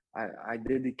 I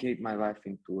dedicate my life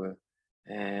into it.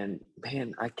 And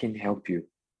man, I can help you.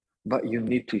 But you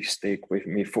need to stick with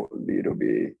me for a little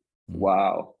bit.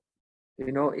 Wow.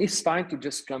 It's fine to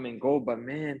just come and go, but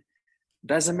man,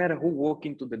 doesn't matter who walk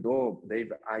into the door,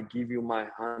 Dave, I give you my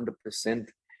 100%.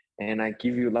 And I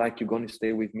give you like you're going to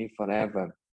stay with me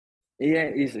forever. Yeah,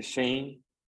 it's a shame.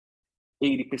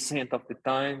 80% of the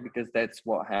time, because that's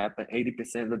what happened.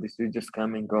 80% of the students just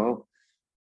come and go.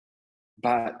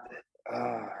 But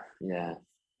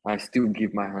I still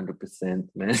give my 100%,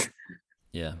 man.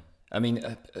 Yeah. I mean,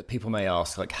 people may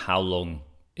ask, like, how long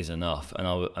is enough?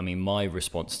 And I mean, my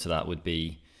response to that would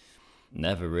be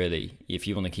never really. If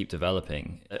you want to keep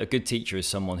developing, a good teacher is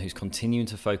someone who's continuing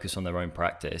to focus on their own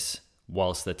practice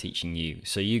whilst they're teaching you.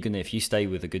 So if you stay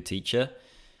with a good teacher,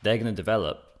 they're going to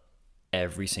develop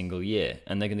every single year,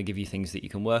 and they're going to give you things that you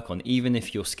can work on, even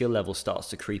if your skill level starts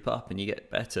to creep up and you get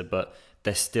better, but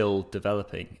they're still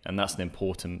developing. And that's an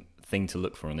important thing to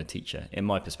look for in a teacher, in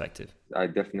my perspective. I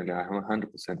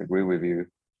 100% agree with you.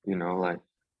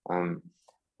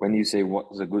 When you say what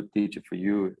is a good teacher for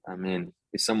you, I mean,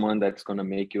 it's someone that's going to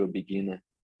make you a beginner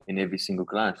in every single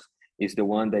class. It's the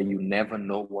one that you never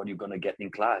know what you're going to get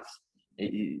in class.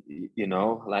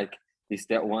 Is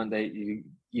that one that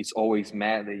is always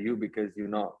mad at you because you're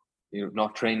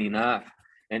not training enough?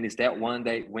 And is that one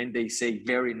that when they say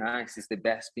very nice is the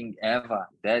best thing ever?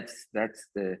 That's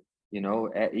the,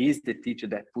 is the teacher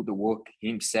that put the work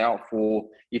himself, or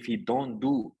if he don't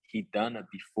do, he done it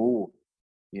before,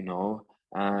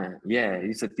 yeah,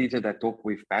 he's a teacher that talk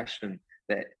with passion,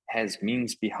 that has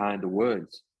means behind the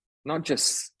words, not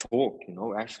just talk,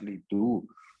 actually do.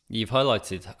 You've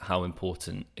highlighted how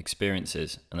important experience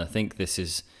is, and I think this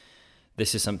is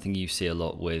something you see a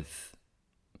lot with.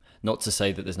 Not to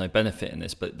say that there's no benefit in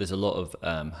this, but there's a lot of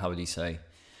how would you say,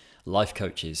 life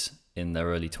coaches in their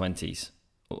early 20s,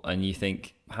 and you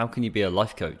think, how can you be a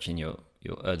life coach in your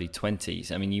early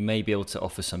 20s? I mean, you may be able to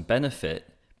offer some benefit,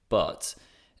 but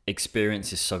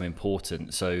experience is so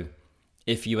important. So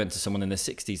if you went to someone in their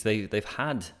 60s, they've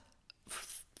had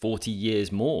 40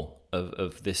 years more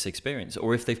of this experience,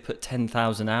 or if they've put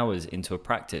 10,000 hours into a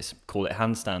practice, call it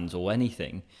handstands or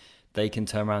anything, they can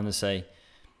turn around and say,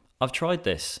 I've tried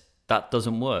this, that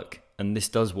doesn't work, and this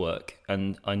does work.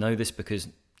 And I know this because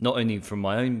not only from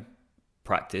my own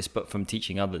practice, but from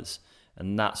teaching others.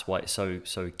 And that's why it's so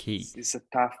key. It's a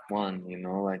tough one,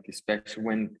 like especially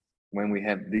when we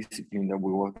have discipline that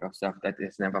we work ourselves, that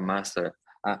is never mastered.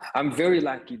 I'm very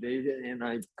lucky, David, and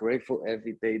I'm grateful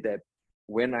every day that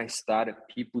when I started,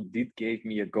 people did give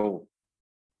me a go.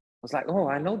 I was like, oh,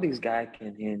 I know this guy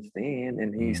can handstand,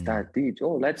 and he started teach.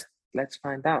 Oh, let's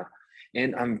find out.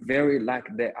 And I'm very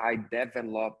lucky that I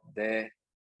developed there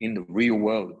in the real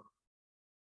world,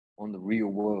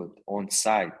 on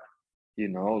site.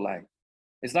 Like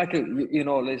it's like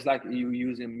it's like you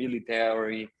using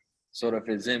military sort of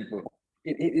example.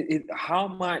 How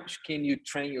much can you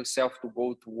train yourself to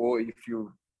go to war if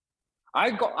you? I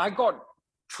got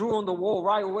through on the wall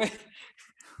right away.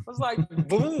 I was like,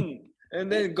 boom, and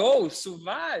then go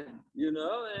survive,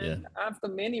 and after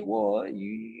many war,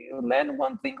 you learn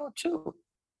one thing or two.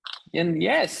 And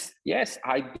yes,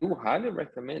 I do highly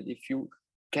recommend, if you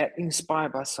get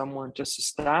inspired by someone just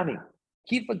starting,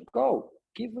 give a go.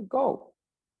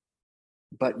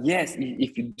 But yes,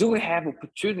 if you do have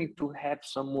opportunity to have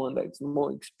someone that's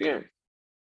more experienced,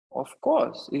 of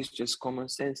course, it's just common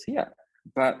sense here.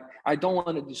 But I don't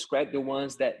want to describe the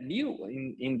ones that knew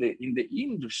in the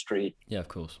industry. Yeah, of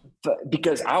course.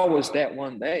 Because I was that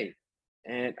one day,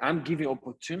 and I'm giving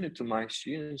opportunity to my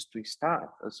students to start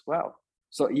as well.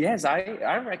 So yes,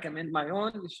 I recommend my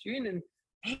own student.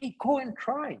 Hey, go and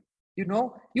try.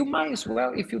 You might as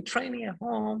well, if you're training at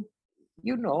home,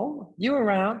 you're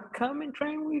around, come and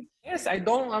train with. Yes, I'm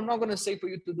not going to say for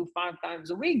you to do 5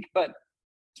 times a week, but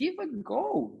give a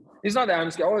go. It's not that I'm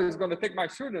scared, oh, it's going to take my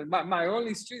student. My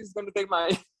only student is going to take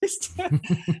my.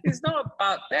 It's not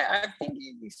about that. I think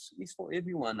it's for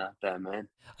everyone out there, man.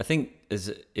 I think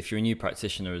if you're a new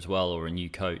practitioner as well, or a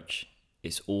new coach,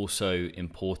 it's also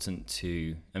important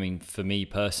to, I mean, for me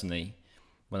personally,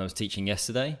 when I was teaching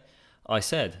yesterday, I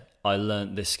said, I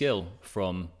learned this skill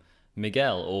from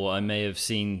Miguel, or I may have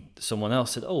seen someone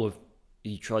else said, oh, have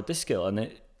you tried this skill?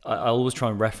 And I always try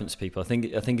and reference people. I think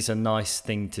it's a nice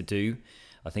thing to do.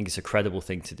 I think it's a credible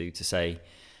thing to do, to say,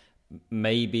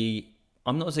 maybe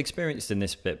I'm not as experienced in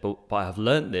this bit, but I have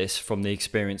learned this from the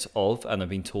experience of, and I've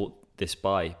been taught this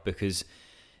by, because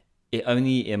it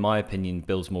only, in my opinion,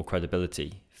 builds more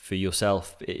credibility for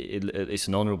yourself. It's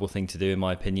an honourable thing to do, in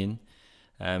my opinion.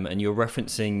 And you're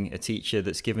referencing a teacher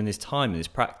that's given his time and his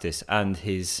practice and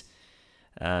his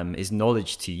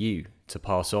knowledge to you to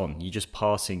pass on. You're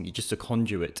just a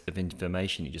conduit of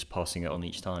information. You're just passing it on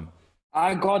each time.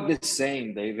 I got the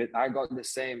same, David. I got the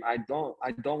same. I don't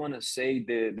want to say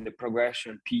the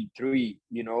progression P3.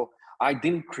 I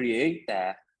didn't create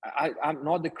that. I'm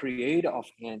not the creator of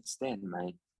handstand,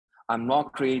 man. I'm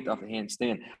not creator of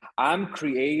handstand. I'm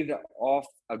creator of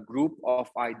a group of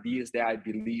ideas that I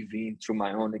believe in through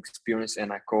my own experience,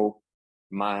 and I call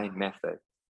my method.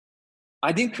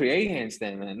 I didn't create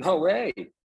handstand, man. No way.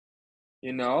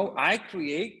 I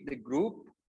create the group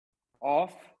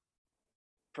of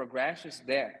progressions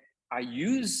that I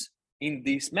use in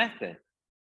this method.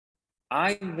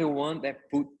 I'm the one that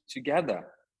put together.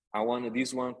 I wanted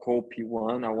this one called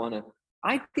P1.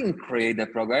 I didn't create the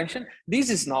progression. This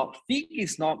is not thick,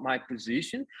 it's not my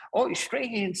position. Oh,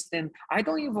 straight handstand. I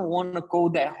don't even want to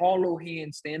call that hollow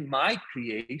handstand my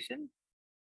creation.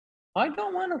 I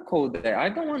don't want to call that. I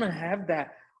don't want to have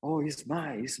that. Oh, it's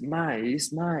my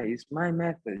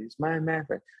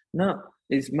method. No,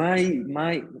 it's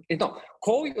my.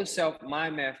 Call yourself my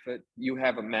method. You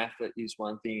have a method is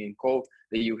one thing, and call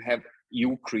that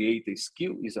you create a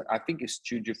skill I think it's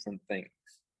two different things.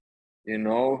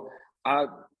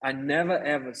 I never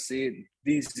ever said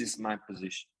this is my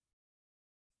position.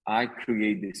 I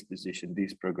create this position,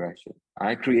 this progression.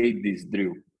 I create this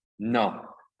drill. No,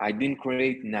 I didn't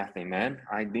create nothing, man.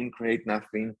 I didn't create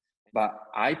nothing, but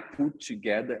I put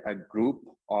together a group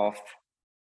of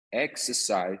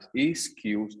exercise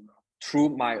skills through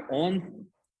my own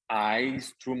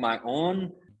eyes, through my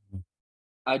own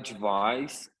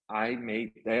advice. I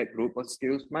made that group of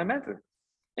skills my method.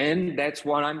 And that's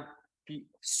what I'm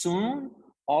soon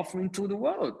offering to the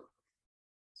world.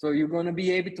 So you're going to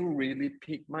be able to really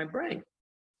pick my brain.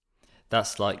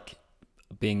 That's like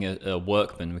being a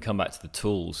workman. We come back to the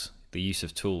tools, the use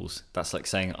of tools. That's like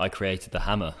saying I created the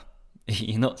hammer.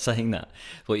 You're not saying that.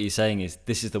 What you're saying is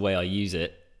this is the way I use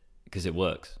it because it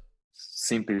works.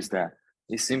 Simple as that.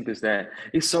 It's simple as that.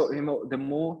 It's so, the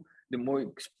more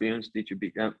experienced that you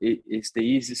become, it's the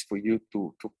easiest for you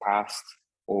to pass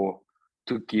or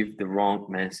to give the wrong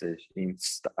message in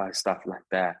stuff like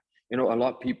that. A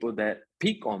lot of people that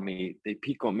pick on me, they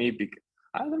pick on me because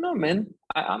I don't know, man.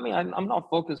 I'm not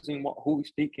focusing on who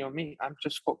is picking on me. I'm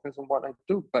just focused on what I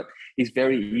do. But it's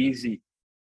very easy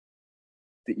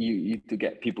to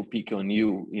get people pick on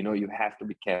you. You have to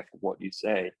be careful what you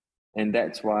say. And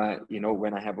that's why,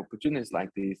 when I have opportunities like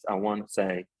this, I want to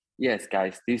say, yes,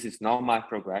 guys, this is not my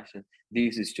progression.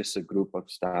 This is just a group of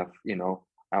stuff,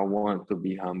 I want to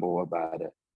be humble about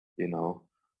it,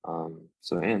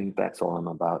 and that's all I'm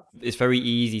about. It's very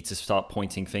easy to start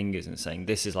pointing fingers and saying,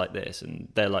 this is like this and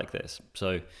they're like this.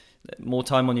 So more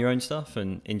time on your own stuff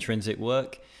and intrinsic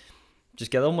work,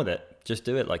 just get on with it. Just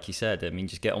do it. Like you said,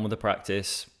 just get on with the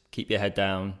practice, keep your head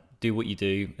down, do what you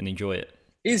do and enjoy it.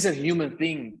 It's a human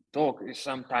thing. Talk is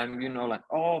sometimes, like,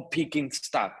 picking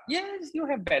stuff. Yes, you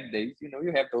have bad days.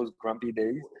 You have those grumpy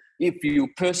days. If you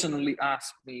personally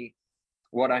ask me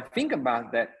what I think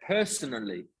about that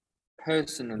personally,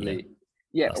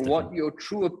 what your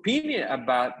true opinion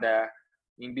about that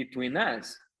in between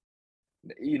us,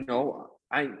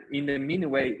 I in the mean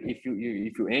way, if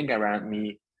you hang around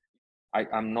me,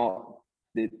 I'm not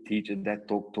the teacher that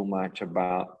talk too much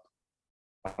about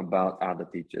other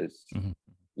teachers. Mm-hmm.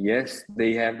 Yes,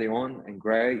 they have their own and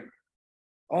great.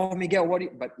 Oh, Miguel,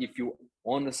 but if you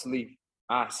honestly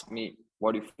ask me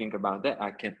what do you think about that,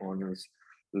 I can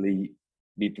honestly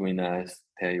between us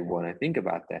tell you what I think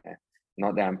about that.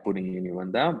 Not that I'm putting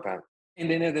anyone down, but in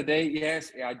the end of the day,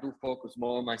 yes, I do focus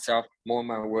more on myself, more on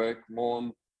my work,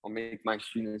 more on make my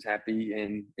students happy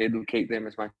and educate them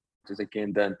as much as I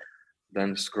can than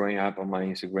scrolling up on my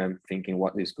Instagram thinking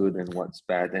what is good and what's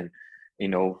bad. And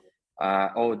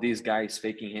this guy is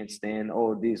faking handstand.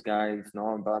 Oh, this guy is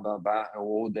not blah blah blah.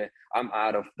 I'm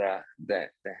out of that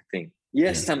thing.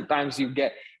 Yes, sometimes you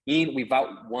get in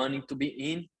without wanting to be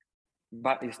in,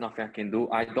 but it's nothing I can do.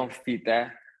 I don't fit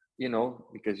that,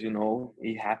 because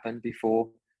it happened before.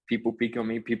 People pick on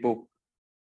me. Pick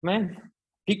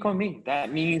on me.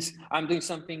 That means I'm doing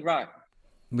something right.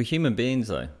 We're human beings,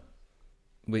 though.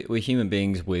 We're human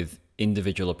beings with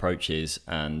individual approaches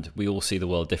and we all see the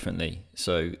world differently.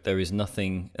 So there is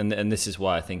nothing, and this is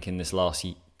why I think in this last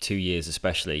 2 years,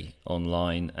 especially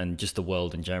online and just the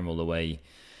world in general, the way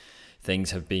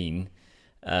things have been,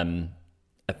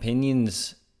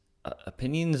 opinions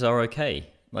are okay.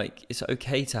 Like, it's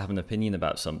okay to have an opinion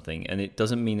about something, and it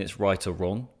doesn't mean it's right or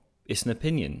wrong. It's an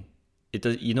opinion.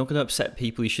 You're not going to upset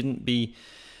people. You shouldn't be,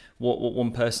 what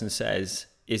one person says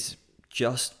is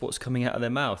just what's coming out of their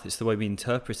mouth. It's the way we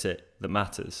interpret it that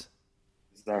matters.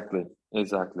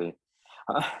 Exactly.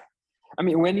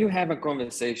 When you have a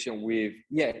conversation with,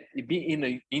 being in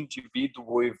an individual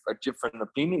with a different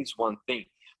opinion is one thing.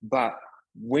 But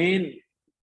when,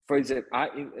 for example,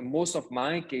 in most of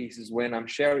my cases, when I'm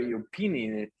sharing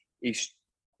opinion, is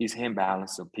hand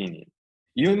balanced opinion.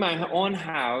 You in my own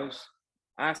house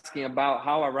asking about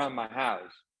how I run my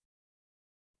house,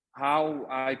 how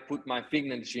I put my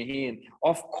signature in.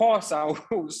 Of course, I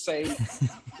will say,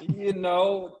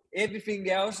 everything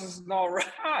else is not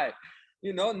right.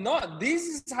 No, this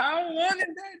is how I want it.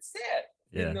 That's it.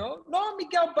 Yeah. No,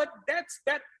 Miguel, but that's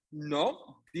that.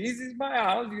 No, this is my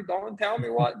house. You don't tell me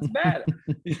what's bad.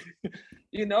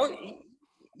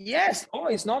 Yes,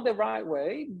 it's not the right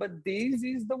way, but this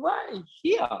is the way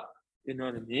here. You know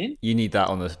what I mean? You need that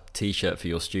on a t-shirt for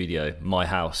your studio. My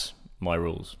house, my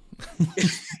rules.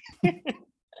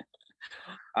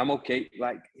 I'm okay.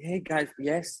 Like, hey guys,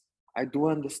 yes, I do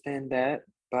understand that,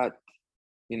 but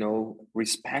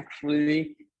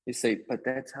respectfully, you say, but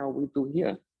that's how we do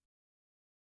here.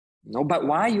 No, but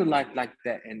why you like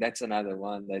that? And that's another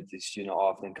one that just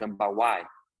often come. But why?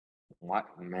 What,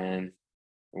 man?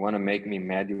 You want to make me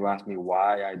mad? You ask me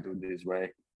why I do this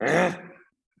way.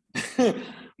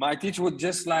 My teacher would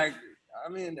just I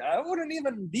wouldn't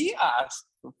even be asked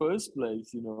in the first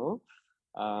place,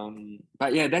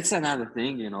 But yeah, that's another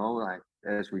thing, like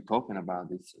as we're talking about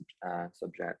this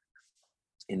subject,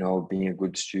 being a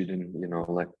good student,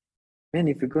 like, man,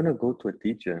 if you're gonna go to a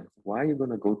teacher, why are you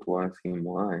gonna go to ask him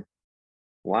why?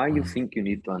 Why you think you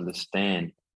need to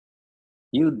understand?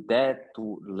 You dare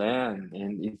to learn,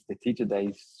 and if the teacher that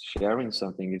is sharing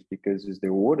something is because it's the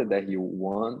order that you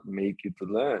want make you to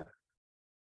learn.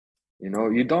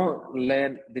 You don't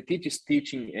learn. The teacher's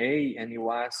teaching A, and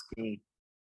you asking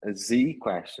a Z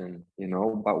question.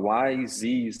 But why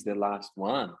Z is the last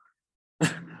one?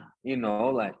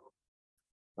 Like,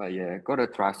 but yeah, gotta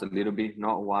trust a little bit.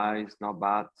 Not wise, not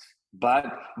bad.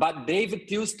 But David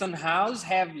Tilston house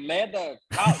have leather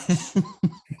couch.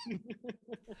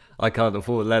 I can't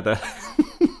afford leather.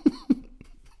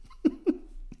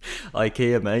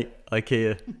 IKEA, mate.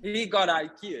 IKEA. He got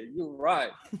IKEA. You're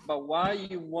right. But why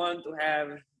you want to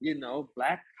have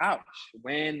black couch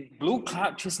when blue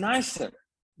couch is nicer?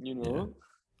 Yeah.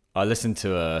 I listened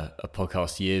to a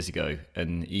podcast years ago,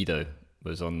 and Ido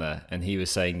was on there, and he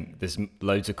was saying there's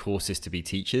loads of courses to be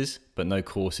teachers, but no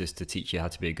courses to teach you how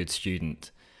to be a good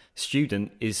student.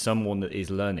 Student is someone that is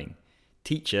learning.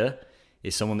 Teacher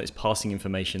is someone that's passing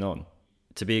information on.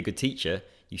 To be a good teacher,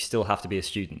 you still have to be a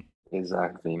student.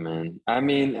 Exactly, man. I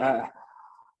mean, I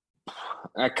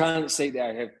can't say that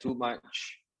I have too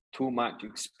much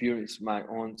experience my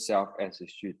own self as a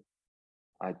student.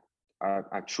 I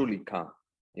truly can't.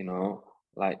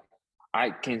 Like, I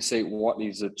can say what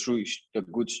is a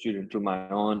good student through my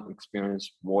own experience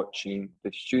watching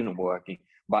the student working.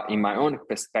 But in my own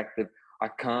perspective, I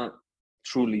can't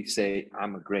truly say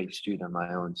I'm a great student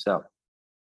my own self.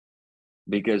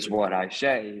 Because what I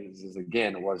share is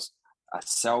again, was a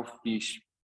selfish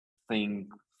thing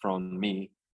from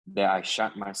me that I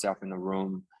shut myself in a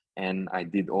room and I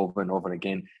did over and over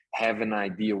again, have an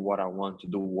idea what I want to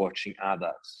do, watching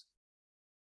others.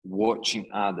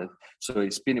 So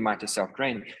it's pretty much a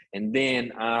self-training. And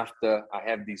then after I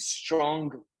have this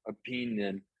strong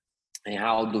opinion and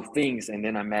how I do things, and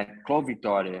then I met Clo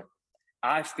Vitória,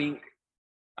 I think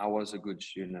I was a good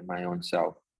student of my own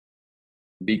self,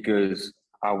 because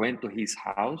I went to his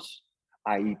house,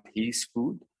 I eat his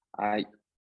food, I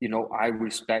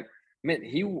respect. Man,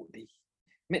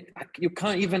 you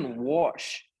can't even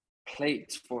wash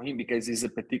plates for him because it's a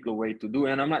particular way to do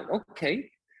it. And I'm like, okay,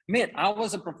 man, I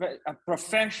was a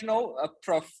professional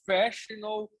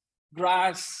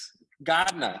grass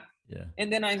gardener. Yeah.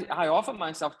 And then I offer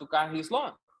myself to cut his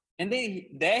lawn. And then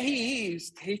there he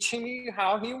is teaching me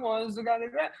how he wants to cut the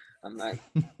grass. I'm like,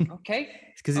 okay.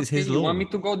 It's because it's his you lawn. want me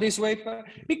to go this way?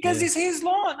 Because it's his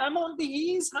lawn. I'm on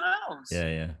his house.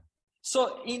 Yeah.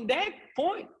 So in that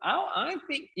point, I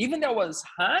think even that was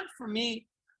hard for me.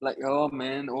 Like, oh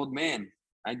man, old man,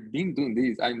 I've been doing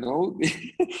this. I know,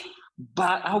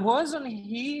 but I was on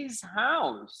his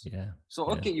house. Yeah. So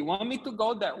okay, you want me to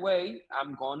go that way?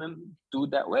 I'm gonna do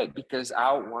that way because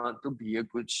I want to be a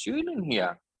good student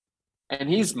here. And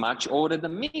he's much older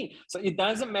than me, so it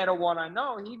doesn't matter what I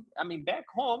know. Back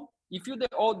home, if you're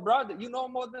the old brother, you know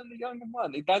more than the younger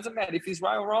one. It doesn't matter if he's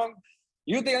right or wrong.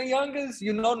 You the youngest,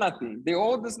 you know nothing. The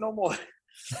oldest know more.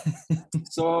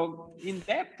 So in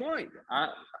that point,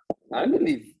 I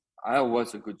believe I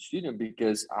was a good student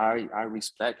because I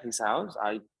respect his house.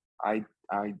 I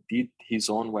did his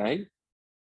own way.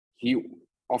 He,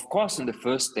 of course, in the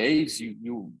first days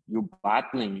you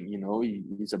battling.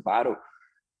 It's a battle.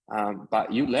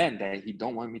 But you learn that he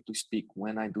don't want me to speak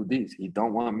when I do this. He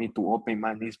don't want me to open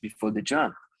my knees before the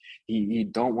jump. He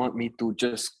don't want me to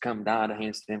just come down the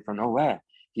handstand from nowhere.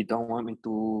 He don't want me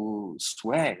to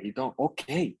swear.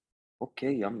 Okay,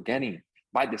 I'm getting it.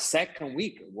 By the second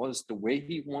week was the way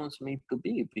he wants me to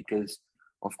be, because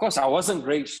of course I wasn't a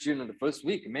great student the first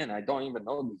week. Man, I don't even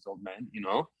know this old man,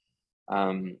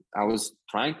 I was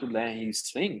trying to learn his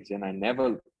things, and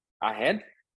I had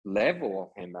level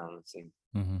of hand balancing,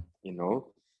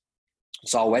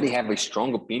 so I already have a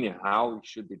strong opinion how it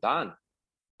should be done.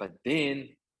 But then,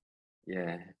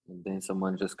 and then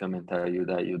someone just come and tell you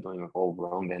that you're doing it all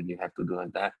wrong and you have to do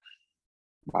like that.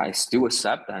 But I still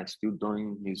accept that I'm still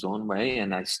doing his own way,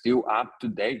 and I still up to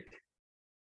date,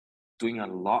 doing a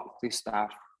lot of this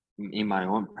stuff in my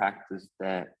own practice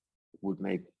that would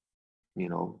make,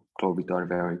 Clo Vitória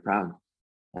very proud.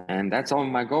 And that's all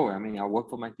my goal. I work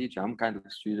for my teacher. I'm kind of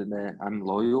a student that I'm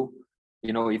loyal.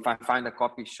 If I find a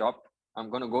coffee shop, I'm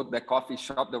going to go to that coffee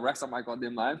shop the rest of my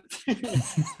goddamn life.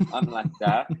 I'm like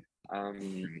that. I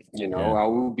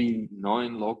will be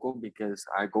knowing local because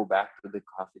I go back to the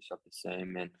coffee shop the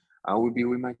same, and I will be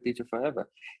with my teacher forever.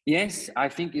 Yes, I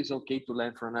think it's okay to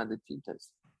learn from other teachers.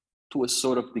 To a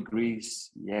sort of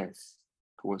degrees, yes.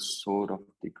 To a sort of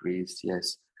degrees,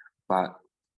 yes. But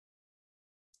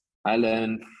I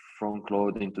learned from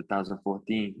Claude in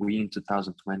 2014. We in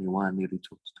 2021, nearly to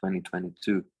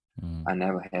 2022. I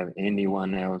never have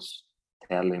anyone else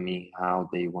telling me how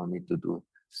they want me to do it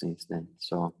since then.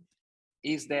 So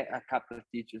is there a couple of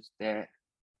teachers there,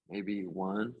 maybe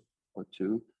one or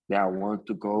two, that I want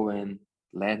to go and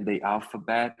learn the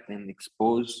alphabet and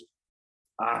expose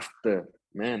after,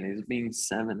 man, it's been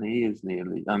 7 years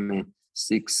nearly. I mean,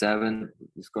 6, 7,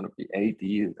 it's going to be 8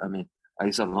 years. I mean,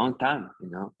 it's a long time, you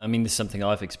know? I mean, this is something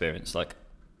I've experienced. Like,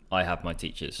 I have my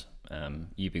teachers,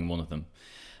 you being one of them,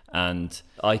 and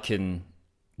I can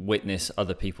witness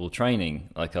other people training.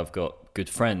 Like, I've got good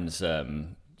friends.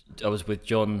 I was with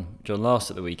John last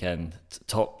at the weekend.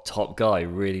 Top guy,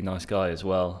 really nice guy as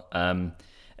well. And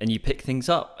you pick things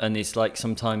up, and it's like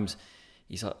sometimes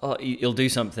he's like, oh, he'll do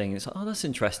something. It's like, oh, that's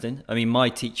interesting. I mean,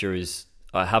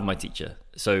 I have my teacher,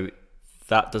 so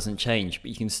that doesn't change, but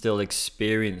you can still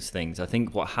experience things. I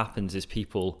think what happens is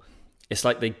it's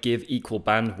like they give equal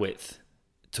bandwidth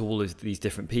to all of these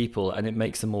different people, and it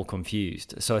makes them more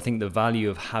confused. So I think the value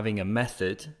of having a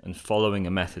method and following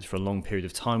a method for a long period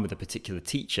of time with a particular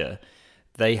teacher,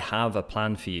 they have a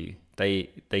plan for you. They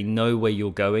know where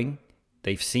you're going.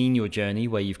 They've seen your journey,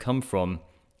 where you've come from,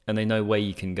 and they know where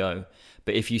you can go.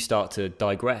 But if you start to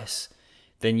digress,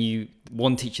 then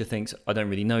one teacher thinks, I don't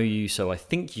really know you, so I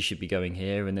think you should be going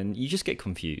here, and then you just get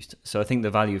confused. So I think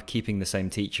the value of keeping the same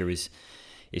teacher is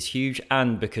huge,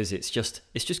 and because it's just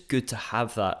good to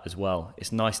have that as well.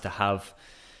 It's nice to have,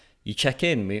 you check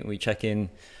in, we check in,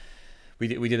 we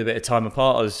did a bit of time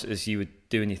apart as you were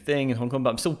doing your thing in Hong Kong, but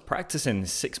I'm still practicing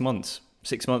 6 months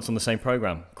on the same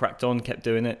program, cracked on, kept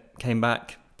doing it, came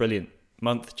back, brilliant,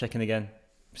 month, check in again,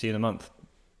 see you in a month.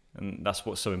 And that's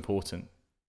what's so important.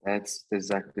 That's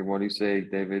exactly what you say,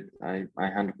 David. I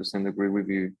 100% agree with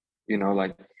you. You know,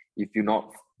 like, if you're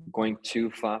not going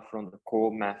too far from the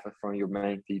core method from your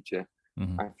main teacher,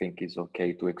 I think it's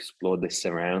okay to explore the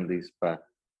surroundings. But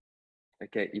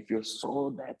okay, if you're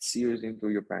so that serious into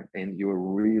your practice and you're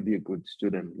really a good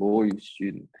student, loyal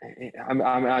student,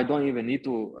 I don't even need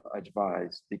to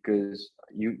advise, because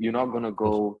you're not gonna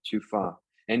go too far,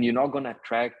 and you're not gonna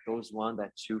attract those ones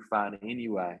that's too far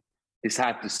anyway. It's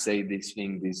hard to say this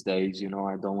thing these days, you know.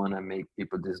 I don't want to make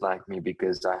people dislike me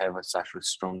because I have such a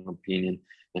strong opinion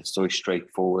and so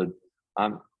straightforward.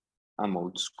 I'm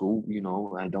old school, you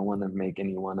know. I don't want to make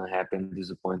anyone unhappy and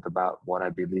disappointed about what I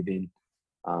believe in.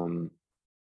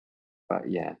 But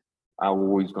yeah, I'm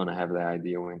always gonna have that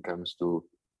idea when it comes to,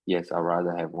 yes, I'd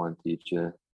rather have one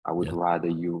teacher. I would rather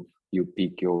you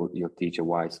pick your teacher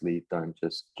wisely than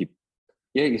just keep.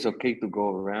 Yeah, it's okay to go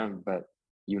around, but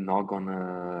you're not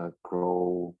gonna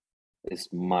grow as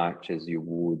much as you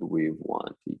would with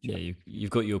one teacher. Yeah,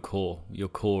 you've got your core. Your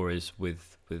core is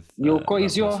with your core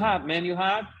is your heart, man. Your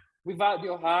heart. Without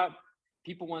your heart,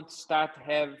 people want to start to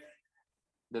have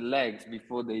the legs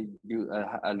before they build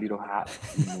a little heart.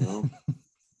 You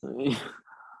know,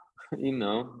 you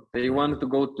know, they want to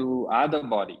go to other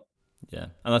body. Yeah,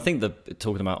 and I think that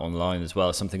talking about online as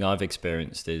well, something I've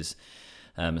experienced is,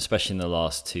 especially in the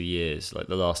last 2 years, like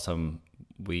the last time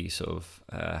we sort of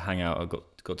hang out, I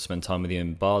got to spend time with you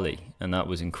in Bali, and that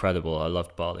was incredible. I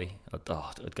loved Bali.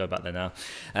 I'd go back there now.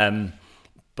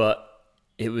 But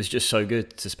it was just so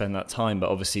good to spend that time. But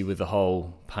obviously with the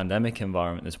whole pandemic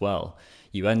environment as well,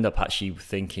 you end up actually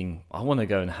thinking, I want to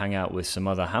go and hang out with some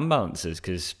other hand balancers,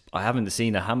 because I haven't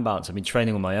seen a hand balance. I've been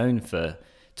training on my own for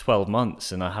 12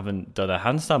 months and I haven't done a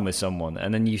handstand with someone.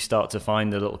 And then you start to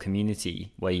find a little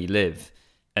community where you live,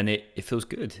 and it feels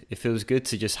good. It feels good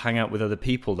to just hang out with other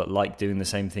people that like doing the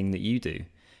same thing that you do.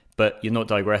 But you're not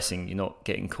digressing. You're not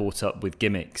getting caught up with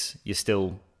gimmicks. You're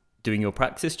still doing your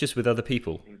practice just with other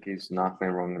people. I think there's nothing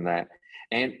wrong in that.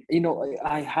 And, you know,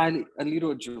 I highly, a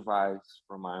little advice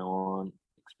from my own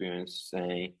experience,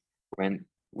 saying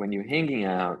when you're hanging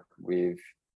out with,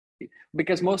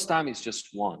 because most time it's just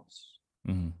once.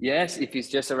 Mm-hmm. Yes, if it's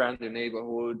just around the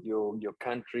neighborhood, your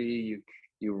country,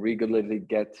 you regularly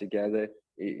get together,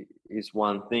 is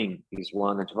one thing, is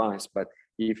one advice. But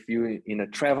if you in a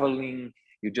traveling,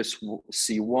 you just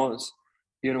see once,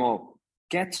 you know,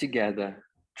 get together,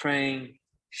 train,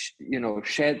 you know,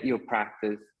 share your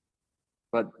practice.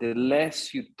 But the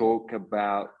less you talk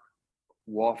about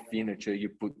what furniture you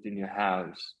put in your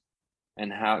house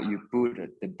and how you put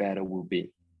it, the better it will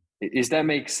be. Does that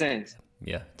make sense?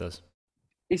 Yeah, it does.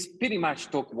 It's pretty much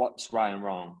talk what's right and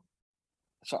wrong.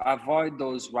 So avoid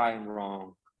those right and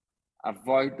wrong.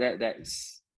 Avoid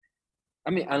that's,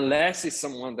 I mean, unless it's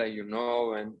someone that you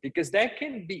know, and because that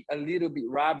can be a little bit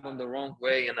rubbed on the wrong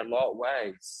way in a lot of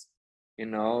ways. You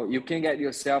know, you can get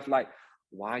yourself like,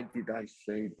 why did I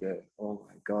say that? Oh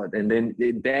my God. And then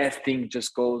that thing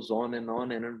just goes on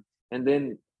and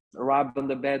then rub in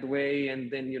the bad way.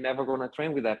 And then you're never going to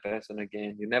train with that person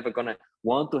again. You're never going to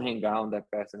want to hang out with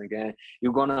that person again.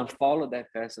 You're going to follow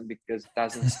that person because it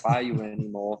doesn't inspire you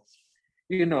anymore.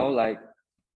 You know, like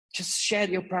just share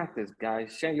your practice,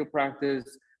 guys. Share your practice,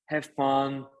 have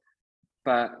fun,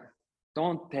 but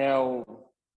don't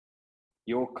tell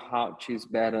your couch is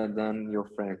better than your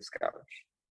friend's couch.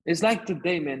 It's like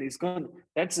today, man. It's going.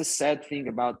 That's a sad thing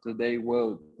about today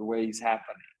world, the way it's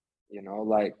happening. You know,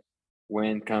 like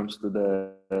when it comes to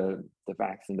the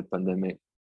vaccine, the pandemic.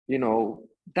 You know,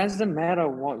 doesn't matter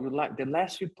what you like. The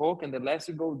less you talk and the less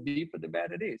you go deeper, the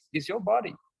better it is. It's your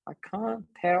body. I can't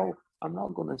tell. I'm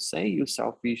not gonna say you're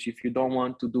selfish if you don't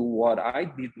want to do what I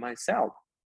did myself.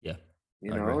 Yeah,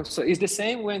 You I agree. know, so it's the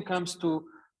same when it comes to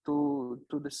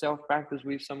the self practice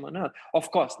with someone else.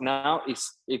 Of course, now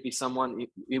is if it's someone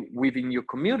within your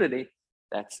community,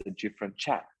 that's a different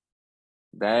chat.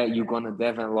 There you're gonna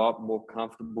develop more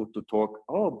comfortable to talk.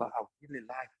 Oh, but I really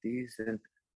like this, and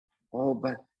oh,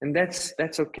 but and that's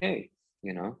okay,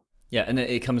 you know. Yeah, and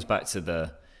it comes back to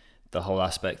the whole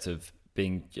aspect of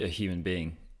being a human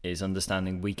being is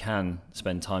understanding we can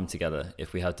spend time together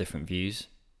if we have different views.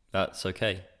 That's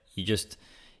okay.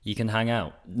 You can hang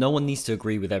out. No one needs to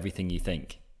agree with everything you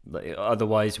think.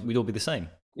 Otherwise, we'd all be the same.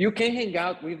 You can hang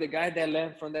out with the guy that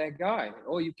learned from that guy,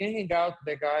 or you can hang out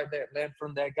with the guy that learned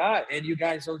from that guy, and you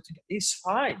guys all together. It's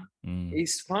fine.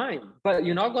 It's fine. But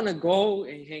you're not gonna go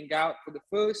and hang out for the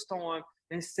first time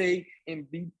and say and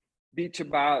be bitch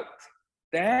about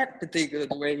that particular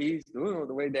the way he's doing or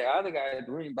the way the other guy is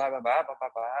doing, blah blah blah blah blah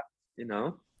blah. You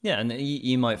know. Yeah, and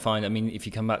you might find, I mean, if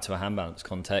you come back to a hand balance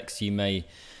context,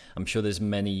 I'm sure there's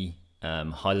many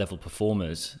high level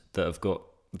performers that have got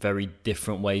very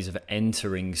different ways of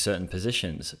entering certain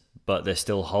positions, but they're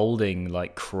still holding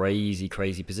like crazy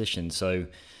positions. So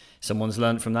someone's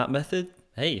learned from that method,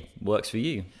 hey, works for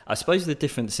you. I suppose the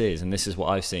difference is, and this is what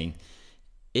I've seen,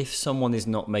 if someone is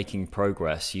not making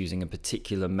progress using a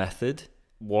particular method,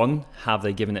 one, have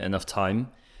they given it enough time?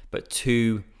 But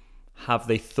two, have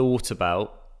they thought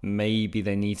about maybe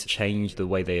they need to change the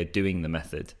way they are doing the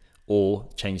method or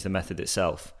change the method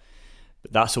itself?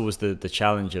 But that's always the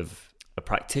challenge of a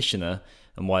practitioner,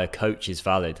 and why a coach is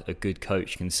valid. A good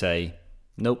coach can say,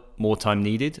 nope, more time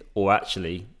needed, or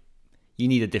actually, you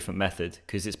need a different method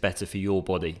because it's better for your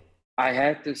body. I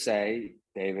have to say,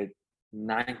 David,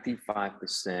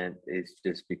 95% is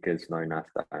just because not enough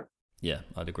time. Yeah,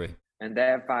 I'd agree. And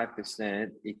that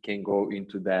 5%, it can go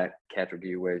into that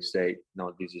category where you say,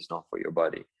 no, this is not for your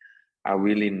body. I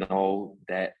really know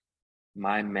that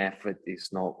my method is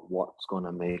not what's going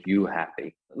to make you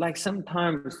happy. Like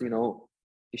sometimes, you know,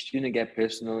 the student get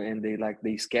personal and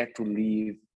they scared to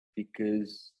leave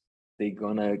because they're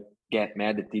going to get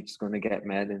mad. The teacher's going to get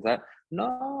mad and that.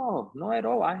 No, not at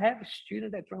all. I have a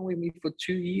student that trained with me for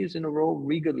 2 years in a row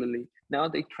regularly. Now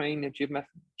they train a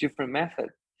different method.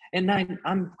 And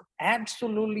I'm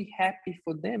absolutely happy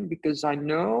for them because I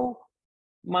know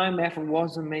my method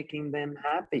wasn't making them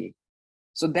happy.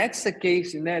 So that's the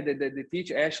case in that the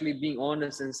teacher actually being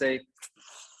honest and say,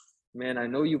 man, I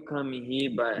know you coming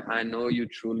here, but I know you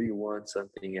truly want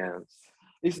something else.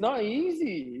 It's not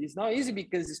easy. It's not easy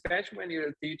because especially when you're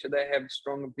a teacher that have a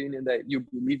strong opinion that you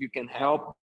believe you can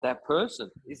help that person.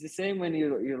 It's the same when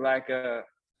you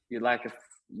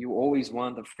always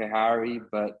want a Ferrari,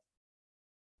 but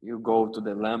you go to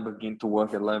the Lamborghini to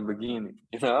work at Lamborghini,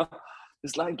 you know?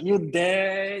 It's like you're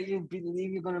there, you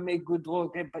believe you're gonna make good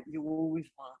work, but you always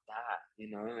want that,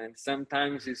 you know? And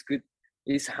sometimes it's good,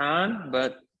 it's hard,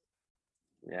 but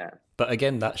yeah. But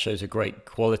again, that shows a great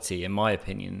quality, in my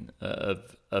opinion,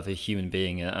 of a human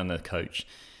being and a coach,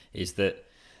 is that,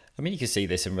 I mean, you can see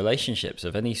this in relationships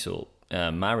of any sort,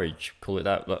 marriage, call it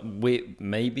that. Like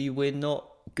we're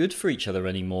not good for each other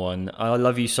anymore, and I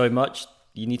love you so much,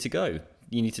 you need to go.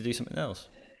 You need to do something else.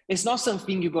 It's not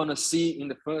something you're going to see in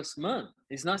the first month.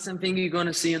 It's not something you're going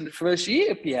to see in the first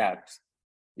year, perhaps.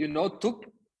 You know, took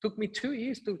me 2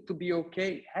 years to be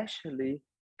okay. Actually,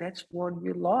 that's what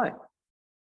you like.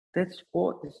 That's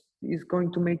what is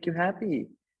going to make you happy.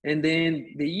 And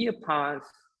then the year passed.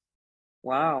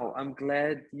 Wow, I'm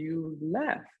glad you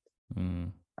left.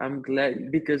 I'm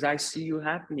glad because I see you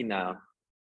happy now.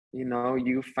 You know,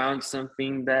 you found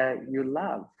something that you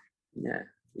love. Yeah,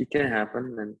 it can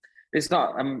happen. And it's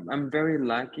not, I'm very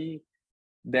lucky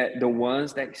that the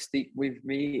ones that stick with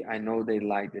me, I know they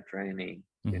like the training,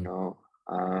 you know.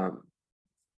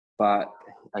 But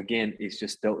again, it's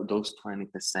just those 20%,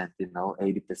 you know,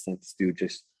 80% still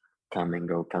just come and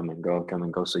go, come and go, come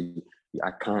and go. So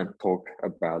I can't talk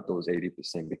about those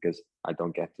 80% because I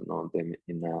don't get to know them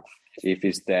enough. If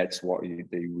it's that's what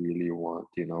they really want,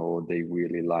 they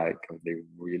really like, or they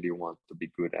really want to be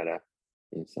good at it,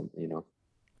 in some.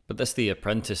 But that's the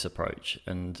apprentice approach.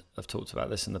 And I've talked about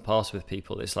this in the past with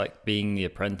people. It's like being the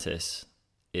apprentice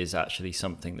is actually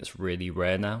something that's really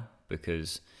rare now,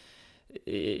 because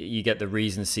you get the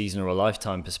reason, season, or a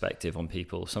lifetime perspective on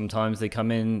people. Sometimes they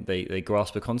come in, they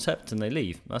grasp a concept and they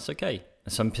leave. That's okay.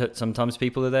 Sometimes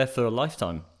people are there for a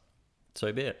lifetime.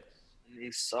 So be it.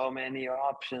 There's so many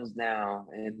options now,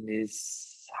 and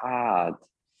it's hard.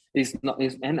 It's not,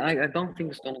 and I don't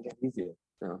think it's gonna get easier.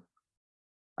 So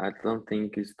I don't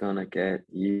think it's gonna get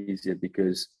easier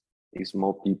because there's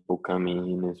more people coming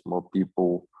in. There's more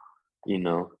people, you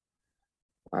know.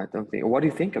 I don't think. What do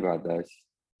you think about that?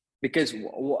 Because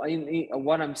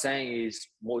what I'm saying is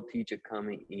more teacher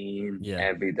coming in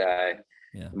every day,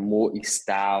 more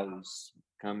styles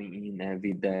coming in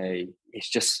every day. It's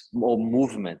just more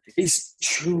movement. It's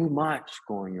too much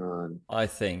going on. I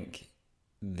think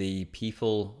the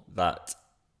people that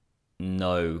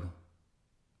know,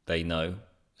 they know.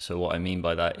 So what I mean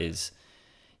by that is,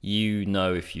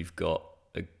 if you've got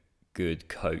a good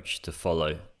coach to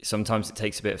follow. Sometimes it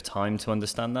takes a bit of time to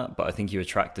understand that, but I think you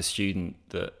attract the student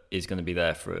that is going to be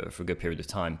there for a good period of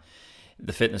time.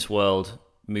 The fitness world,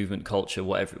 movement culture,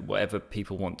 whatever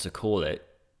people want to call it,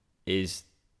 it's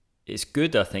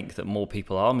good, I think, that more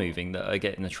people are moving, that are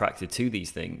getting attracted to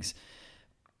these things.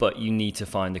 But you need to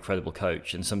find a credible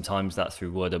coach, and sometimes that's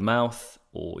through word of mouth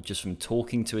or just from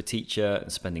talking to a teacher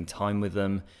and spending time with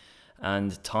them.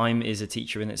 And time is a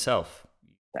teacher in itself.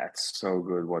 That's so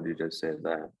good what you just said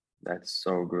there. That's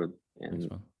so good. And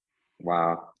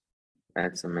wow,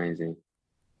 that's amazing.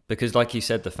 Because like you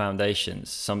said, the foundations,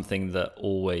 something that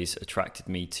always attracted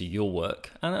me to your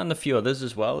work and a few others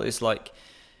as well, is like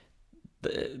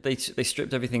they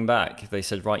stripped everything back. They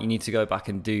said, right, you need to go back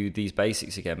and do these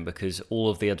basics again, because all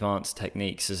of the advanced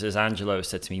techniques, as Angelo has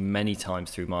said to me many times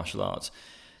through martial arts,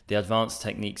 the advanced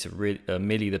techniques are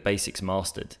merely the basics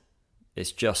mastered.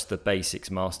 It's just the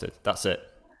basics mastered. That's it.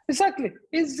 Exactly.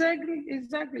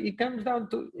 It comes down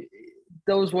to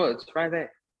those words right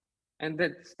there. And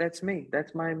that's me.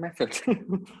 That's my method.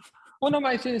 One of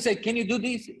my students said, can you do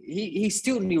this? He's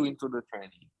still new into the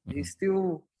training. Mm-hmm. He's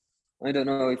still, I don't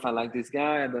know if I like this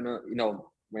guy. I don't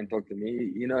know, when talk to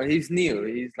me, he's new.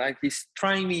 He's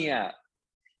trying me out.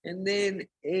 And then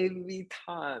every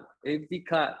time, every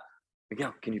class,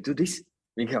 Miguel, can you do this?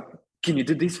 Miguel, can you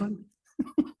do this one?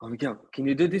 Oh, Miguel, can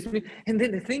you do this? And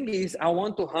then the thing is, I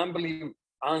want to humbly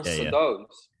answer those.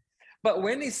 But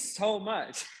when it's so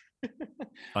much,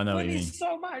 I know when it's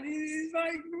so much, it's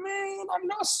like, man, I'm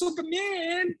not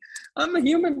Superman. I'm a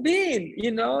human being,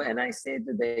 And I said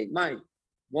today, Mike,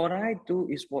 what I do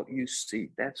is what you see.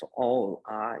 That's all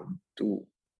I do.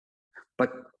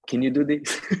 But can you do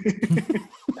this?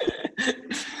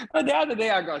 But the other day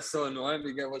I got so annoyed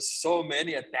because there was so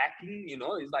many attacking,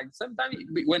 It's like sometimes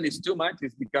when it's too much,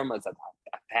 it becomes an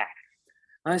attack.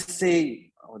 I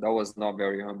say, that was not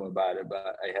very humble about it,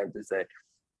 but I have to say,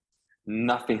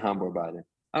 nothing humble about it.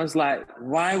 I was like,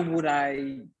 why would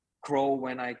I crow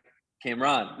when I can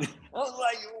run? I was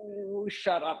like, oh,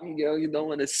 shut up, Miguel. You don't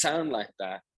want to sound like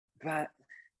that. But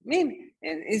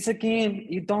it's again,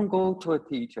 you don't go to a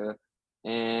teacher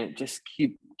and just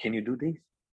can you do this?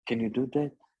 Can you do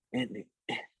that? And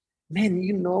man,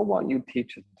 you know what your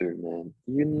teachers do, man.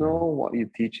 You know what your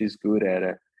teacher is good at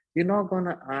it. You're not going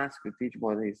to ask your teacher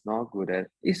what he's not good at.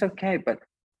 It's okay, but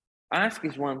ask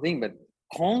is one thing, but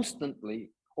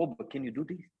constantly, but can you do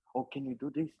this? Oh, can you do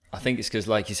this? I think it's because,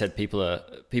 like you said, people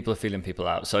are feeling people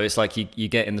out. So it's like you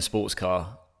get in the sports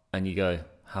car and you go,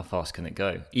 how fast can it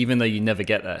go? Even though you never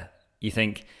get there, you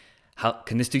think, how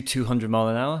can this do 200 mile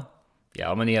an hour? Yeah,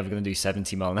 I'm only ever going to do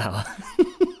 70 mile an hour.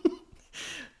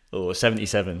 Or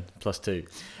 77 plus 2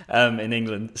 in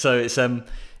England. So it's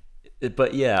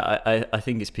but yeah, I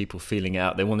think it's people feeling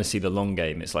out. They want to see the long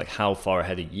game. It's like, how far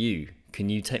ahead are you? Can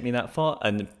you take me that far?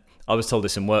 And I was told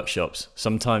this in workshops.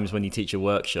 Sometimes when you teach a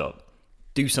workshop,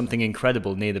 do something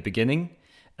incredible near the beginning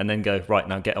and then go, right,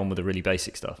 now get on with the really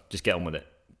basic stuff. Just get on with it.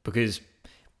 Because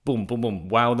boom, boom, boom,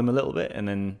 wow them a little bit. And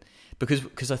then,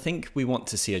 because I think we want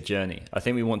to see a journey. I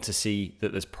think we want to see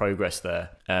that there's progress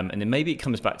there. And then maybe it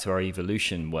comes back to our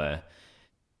evolution, where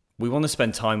we want to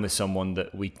spend time with someone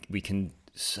that we can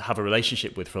have a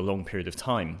relationship with for a long period of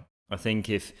time. I think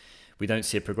if we don't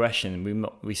see a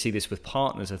progression, we see this with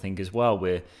partners, I think, as well.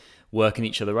 We're working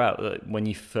each other out. When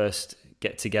you first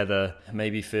get together,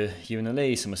 maybe for you and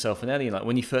Elise and myself and Ellie, like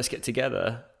when you first get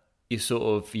together,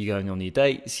 you're going on your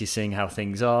dates, you're seeing how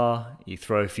things are, you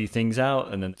throw a few things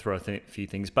out and then throw a few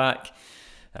things back.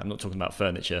 I'm not talking about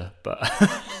furniture, but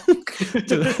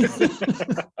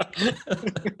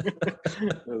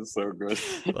That's so good.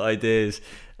 ideas.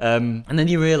 And then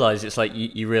you realize it's like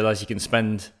you realize you can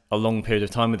spend a long period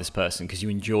of time with this person because you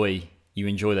enjoy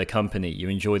their company, you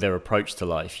enjoy their approach to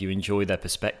life, you enjoy their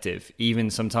perspective. Even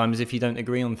sometimes if you don't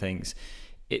agree on things,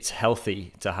 it's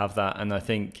healthy to have that. And I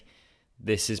think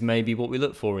this is maybe what we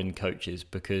look for in coaches,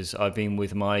 because I've been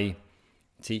with my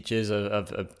teachers,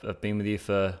 I've been with you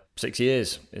for 6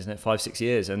 years, isn't it? 5-6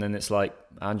 years. And then it's like,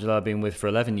 Angela, I've been with for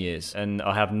 11 years and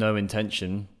I have no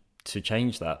intention to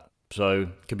change that. So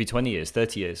it could be 20 years,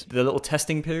 30 years. The little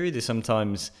testing period is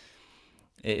sometimes,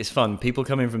 it's fun. People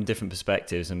come in from different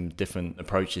perspectives and different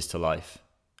approaches to life.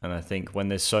 And I think when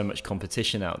there's so much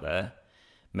competition out there,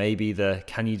 maybe the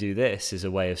can you do this is a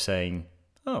way of saying,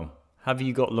 oh, have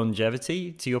you got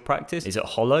longevity to your practice? Is it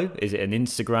hollow? Is it an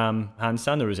Instagram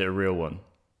handstand or is it a real one?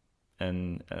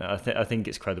 And I think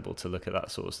it's credible to look at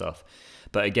that sort of stuff.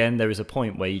 But again, there is a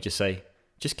point where you just say,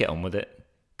 just get on with it.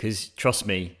 Because trust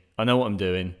me, I know what I'm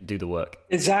doing. Do the work.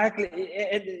 Exactly.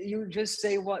 And you just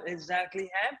say what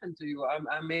exactly happened to you.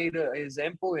 I made an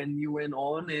example and you went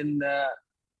on. And,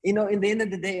 in the end of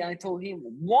the day, I told him,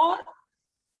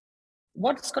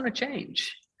 what's going to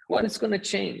change? What is going to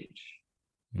change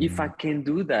if I can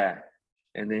do that?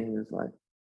 And then he was like,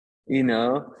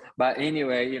 but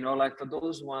anyway, like for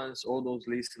those ones, all those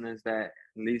listeners that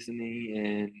listening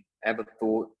and ever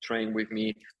thought train with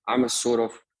me, I'm a sort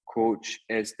of coach,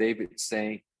 as David's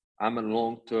saying, I'm a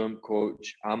long-term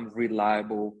coach. I'm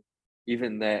reliable.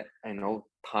 Even that,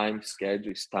 time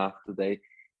schedule is tough today.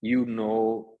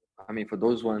 For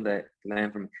those ones that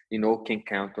learn from, can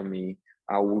count on me.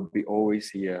 I will be always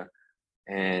here.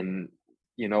 And,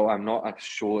 I'm not a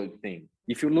short thing.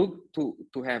 If you look to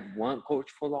have one coach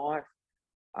for life,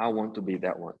 I want to be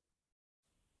that one.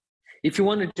 If you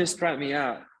want to just try me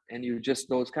out and you just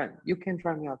those kind, you can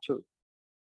try me out too.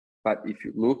 But if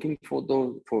you're looking for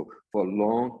those for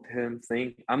long-term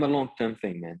thing, I'm a long-term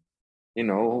thing, man.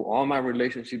 All my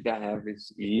relationships that I have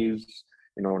is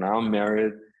now I'm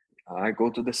married. I go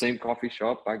to the same coffee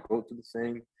shop. I go to the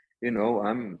same,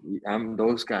 I'm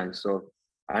those guys. So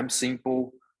I'm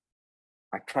simple.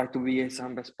 I try to be as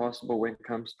humble as possible when it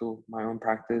comes to my own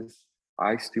practice.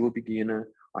 I still a beginner.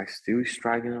 I still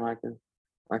struggling like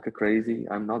a crazy.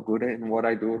 I'm not good at what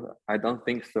I do. I don't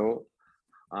think so.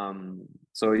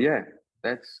 So yeah,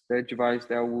 that's the advice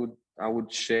that I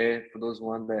would share for those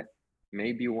ones that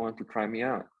maybe want to try me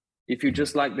out. If you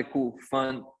just like the cool,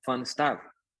 fun stuff,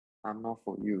 I'm not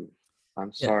for you.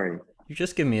 I'm sorry. You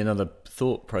just give me another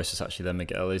thought process actually there,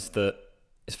 Miguel, is that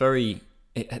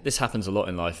this happens a lot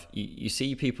in life. You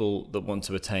see people that want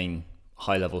to attain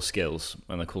high level skills,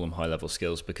 and I call them high level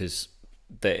skills because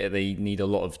they need a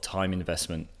lot of time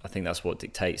investment. I think that's what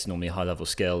dictates normally a high level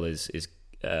skill is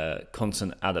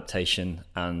constant adaptation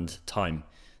and time.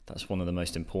 That's one of the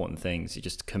most important things. It's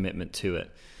just commitment to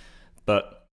it.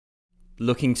 But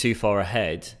looking too far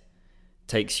ahead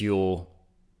takes your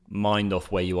mind off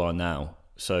where you are now.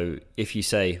 So if you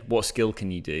say, what skill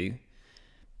can you do?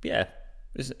 Yeah,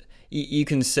 you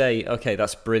can say, okay,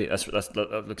 that's brilliant.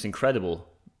 That looks incredible.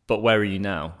 But where are you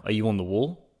now? Are you on the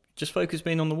wall? Just focus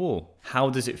being on the wall. How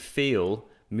does it feel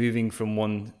moving from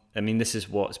one? This is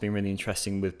what's been really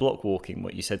interesting with block walking,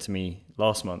 what you said to me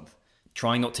last month.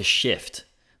 Try not to shift,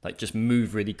 like just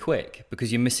move really quick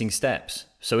because you're missing steps.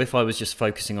 So if I was just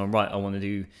focusing on, I want to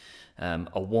do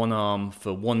a one arm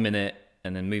for 1 minute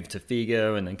and then move to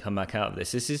Figa and then come back out of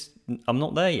this. I'm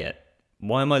not there yet.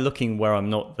 Why am I looking where I'm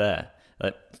not there?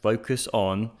 Focus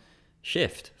on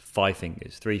shift. 5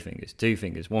 fingers, 3 fingers, 2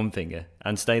 fingers, 1 finger,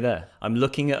 and stay there. I'm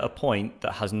looking at a point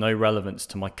that has no relevance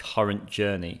to my current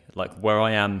journey, like where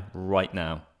I am right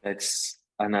now. That's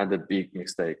another big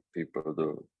mistake people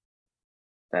do.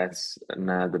 That's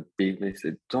another big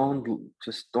mistake. Don't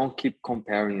keep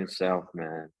comparing yourself,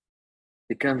 man.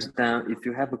 It comes down, if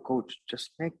you have a coach,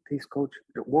 just make this coach,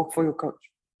 work for your coach.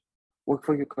 Work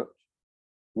for your coach.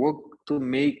 Work to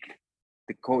make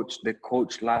the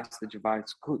coach last the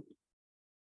device good.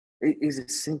 It is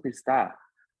as simple as that.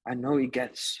 I know it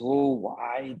gets so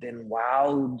wide and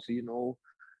wild,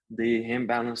 the hand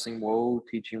balancing world,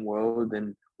 teaching world,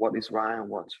 and what is right and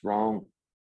what's wrong.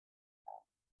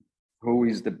 Who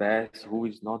is the best? Who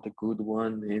is not the good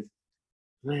one?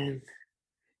 Man,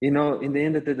 in the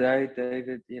end of the day,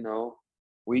 David,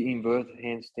 we invert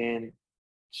handstand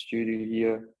studio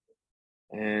here,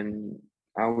 and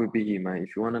I will be here, man.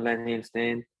 If you want to learn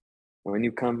handstand, when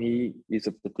you come here, it's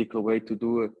a particular way to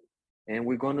do it. And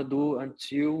we're going to do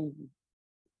until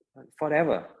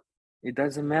forever. It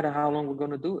doesn't matter how long we're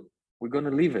going to do it. We're going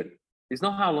to leave it. It's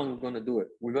not how long we're going to do it.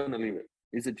 We're going to leave it.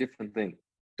 It's a different thing.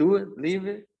 Do it, leave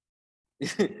it.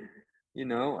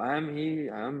 I'm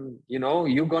here.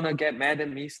 You're going to get mad at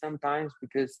me sometimes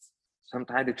because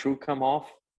sometimes the truth come off.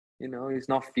 It's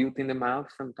not filth in the mouth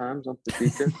sometimes of the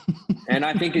teacher. And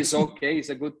I think it's okay. It's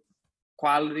a good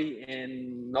quality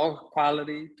and no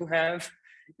quality to have.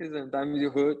 Because sometimes you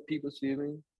hurt people's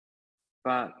feelings.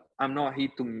 But I'm not here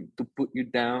to put you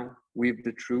down with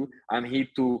the truth. I'm here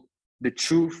the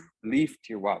truth lift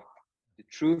you up. The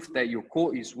truth that your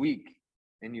core is weak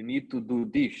and you need to do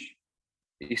this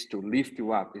is to lift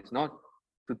you up. It's not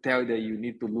to tell you that you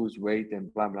need to lose weight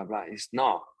and blah, blah, blah. It's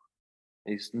not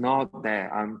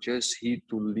that. I'm just here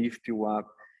to lift you up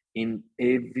in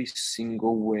every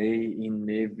single way, in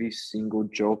every single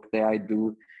joke that I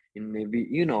do, in every,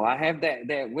 I have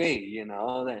that way,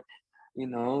 that,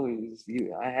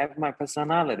 I have my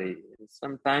personality.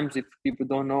 Sometimes if people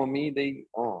don't know me, they,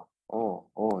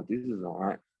 this is all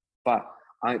right. But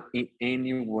I in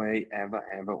any way ever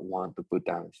want to put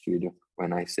down the studio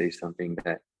when I say something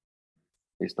that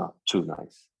is not too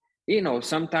nice.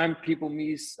 Sometimes people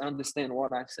misunderstand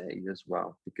what I say as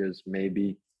well, because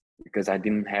I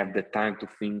didn't have the time to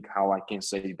think how I can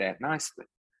say that nicely.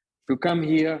 If you come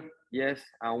here, yes,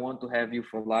 I want to have you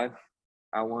for life.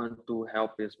 I want to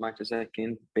help as much as I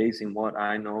can based on what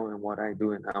I know and what I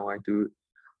do and how I do it.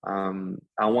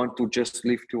 I want to just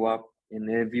lift you up in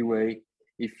every way.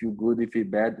 If you're good, if you're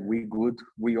bad, we good.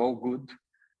 We all good.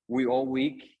 We all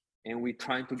weak, and we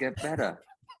trying to get better.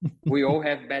 We all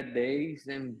have bad days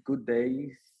and good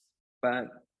days, but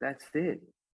that's it.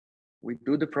 We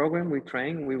do the program, we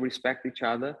train, we respect each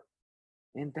other,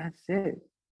 and that's it.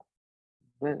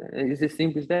 It's as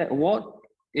simple as that. What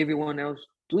everyone else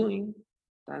doing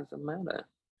doesn't matter.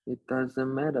 It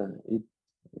doesn't matter.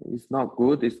 It's not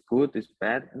good, it's good, it's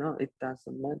bad. No, it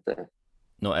doesn't matter.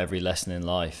 Not every lesson in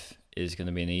life is going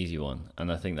to be an easy one.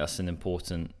 And I think that's an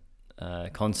important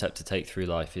concept to take through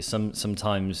life, is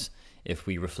sometimes if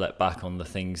we reflect back on the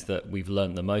things that we've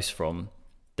learned the most from,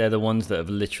 they're the ones that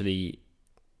have literally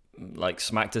like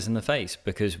smacked us in the face,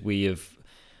 because we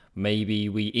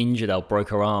injured or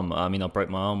broke our arm. I mean, I broke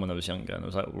my arm when I was younger, and I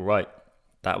was like, well, right,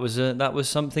 that was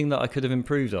something that I could have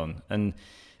improved on.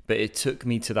 But it took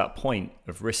me to that point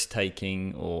of risk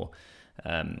taking, or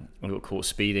I got caught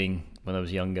speeding when I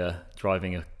was younger,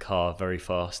 driving a car very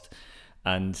fast,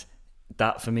 and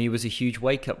that for me was a huge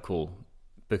wake up call,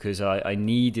 because I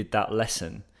needed that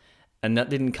lesson. And that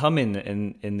didn't come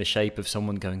in the shape of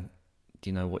someone going, do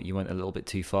you know what, you went a little bit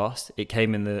too fast. It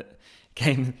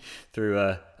came through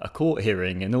a court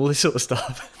hearing and all this sort of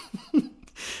stuff.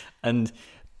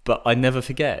 But I never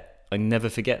forget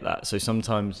that. So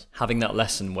sometimes having that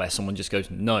lesson where someone just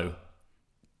goes, no,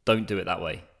 don't do it that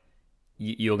way.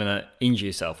 You're going to injure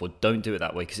yourself, or don't do it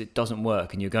that way because it doesn't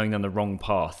work and you're going down the wrong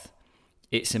path.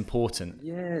 It's important.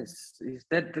 Yes,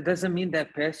 that doesn't mean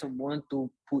that person want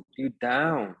to put you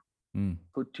down.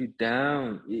 Put you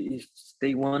down.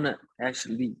 They want to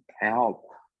actually help.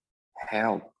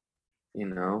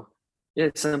 Yeah,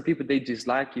 some people, they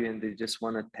dislike you and they just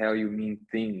want to tell you mean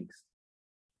things.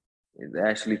 It's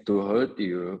actually to hurt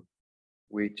you,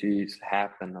 which is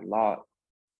happen a lot.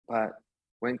 But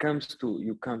when it comes to,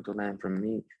 you come to learn from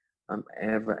me, I'm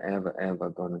ever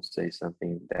gonna say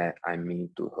something that I mean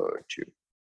to hurt you.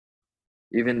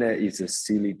 Even that it's a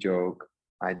silly joke,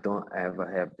 I don't ever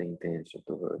have the intention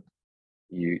to hurt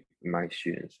you, my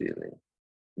students' feeling.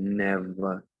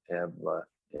 Never, ever.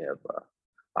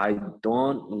 I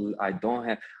don't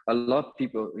have a lot of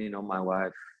people, my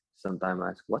wife sometimes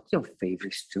asks, what's your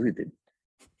favorite student?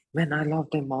 Man, I love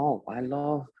them all. I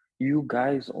love you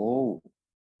guys all.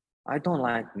 I don't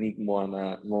like Nick more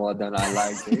than I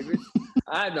like David.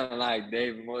 I don't like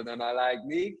David more than I like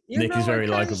Nick. Nick is very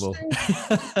likable.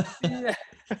 Yeah.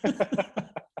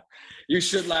 You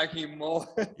should like him more.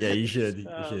 Yeah, you should.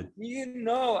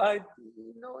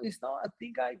 It's not a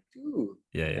thing I do.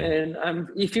 Yeah. And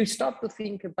if you stop to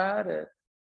think about it,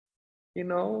 it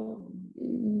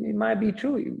might be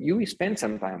true. You spend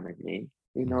some time with me.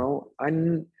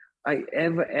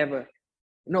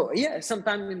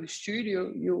 Sometimes in the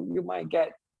studio, you might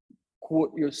get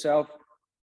caught yourself,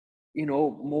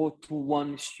 more to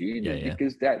one student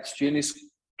because that student is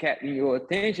catching your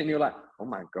attention. You're like, oh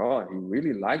my God, you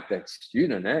really like that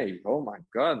student, eh? Oh my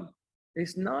God.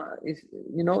 It's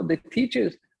the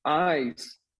teacher's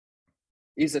eyes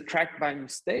is attracted by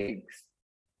mistakes.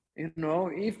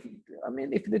 If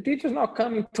the teacher's not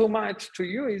coming too much to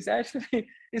you,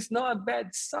 it's not a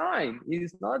bad sign.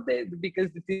 It's not that because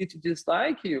the teacher just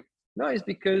like you. No, it's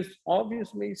because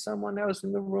obviously someone else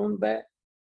in the room that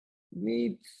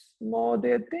needs more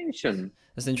the attention.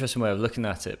 That's an interesting way of looking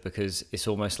at it, because it's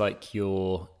almost like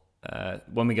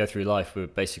when we go through life, we're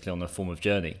basically on a form of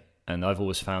journey. And I've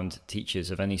always found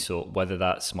teachers of any sort, whether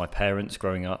that's my parents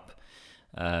growing up,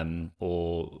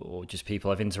 or just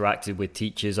people I've interacted with,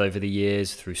 teachers over the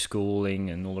years through schooling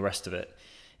and all the rest of it,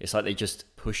 it's like they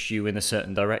just push you in a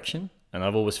certain direction. And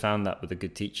I've always found that with a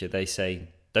good teacher, they say,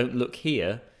 don't look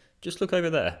here, just look over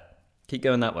there, keep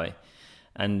going that way.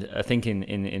 And I think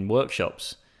in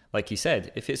workshops, like you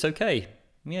said, if it's okay,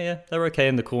 yeah, they're okay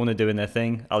in the corner doing their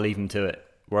thing, I'll leave them to it.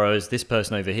 Whereas this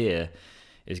person over here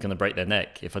is going to break their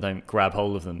neck if I don't grab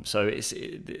hold of them. So this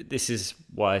is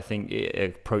why I think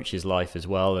it approaches life as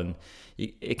well. And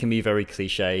it can be very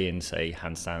cliche and say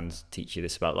handstands teach you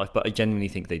this about life, but I genuinely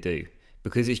think they do,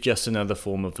 because it's just another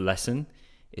form of lesson.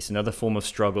 It's another form of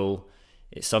struggle.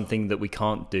 It's something that we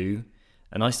can't do.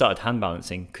 And I started hand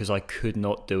balancing because I could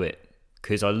not do it.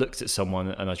 Because I looked at someone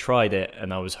and I tried it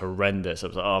and I was horrendous. I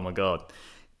was like, oh my God,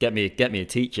 get me a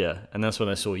teacher. And that's when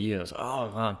I saw you and I was like,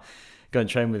 oh man, go and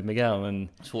train with Miguel. And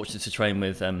I was fortunate to train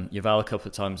with Yuval a couple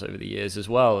of times over the years as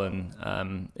well.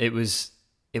 And it was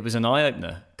an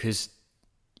eye-opener, because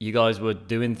you guys were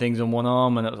doing things on one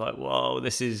arm and I was like, whoa,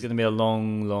 this is going to be a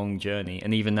long, long journey.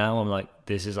 And even now I'm like,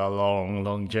 this is a long,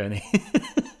 long journey.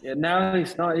 Yeah, now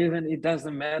it's not even, it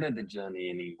doesn't matter the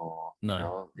journey anymore.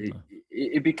 No, you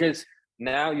know? Because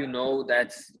now you know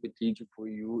that's the teacher for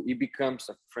you. It becomes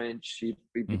a friendship.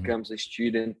 It becomes a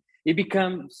student. It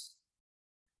becomes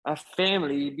a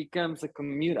family. It becomes a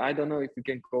community. I don't know if you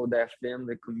can call that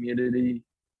family, community.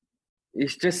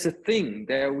 It's just a thing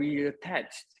that we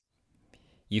attached.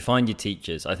 You find your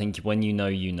teachers. I think when you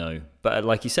know. But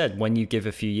like you said, when you give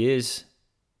a few years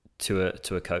to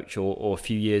a coach or a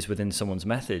few years within someone's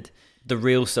method, the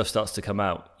real stuff starts to come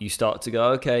out. You start to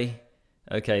go, okay,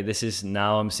 this is,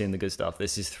 now I'm seeing the good stuff.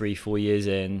 This is 3-4 years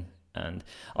in. And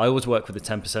I always work with the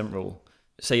 10% rule.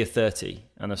 Say you're 30,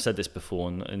 and I've said this before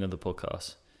in other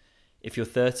podcasts. If you're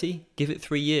 30, give it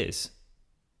 3 years.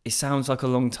 It sounds like a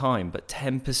long time, but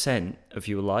 10% of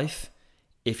your life,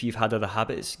 if you've had other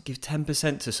habits, give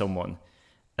 10% to someone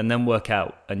and then work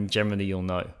out, and generally you'll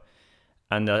know.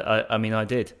 And I mean, I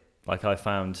did. Like, I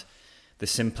found the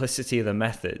simplicity of the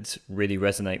methods really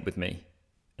resonate with me,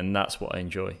 and that's what I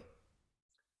enjoy.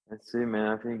 That's it, man.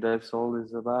 I think that's all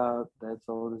it's about.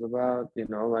 You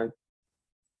know, like,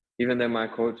 even though my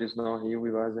coach is not here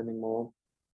with us anymore,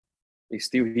 he's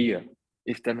still here,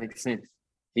 if that makes sense.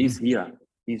 He's here.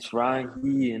 He's right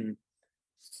here in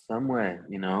somewhere,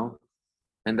 you know?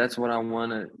 And that's what I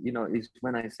want to, you know, is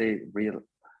when I say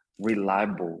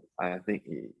reliable, I think,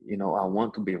 you know, I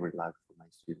want to be reliable for my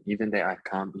students, even though I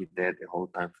can't be there the whole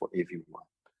time for everyone,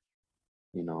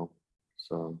 you know?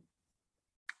 So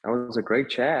that was a great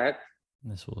chat.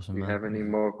 That's awesome, Do you man. have any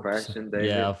more questions, David?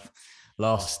 Yeah,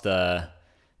 last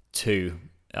two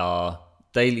are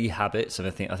daily habits, and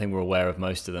I think we're aware of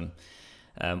most of them.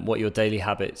 What are your daily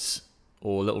habits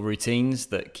or little routines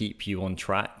that keep you on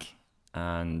track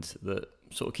and that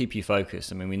sort of keep you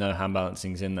focused? I mean, we know hand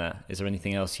balancing's in there. Is there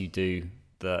anything else you do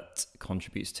that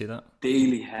contributes to that?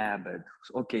 Daily habits.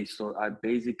 Okay, so I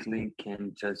basically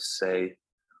can just say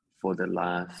for the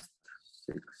last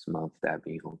 6 months that I've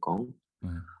been in Hong Kong,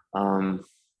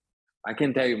 I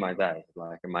can tell you my day,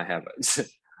 like my habits.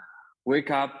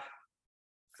 Wake up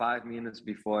 5 minutes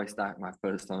before I start my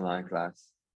first online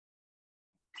class.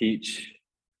 Teach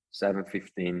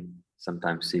 7:15,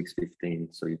 sometimes 6:15.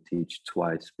 So you teach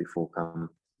twice before come.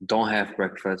 Don't have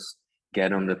breakfast.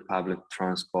 Get on the public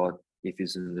transport. If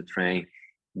it's in the train,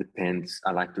 depends.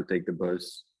 I like to take the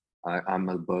bus. I'm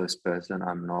a bus person.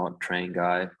 I'm not a train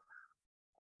guy.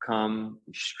 Come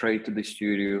straight to the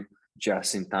studio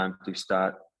just in time to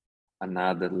start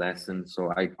another lesson.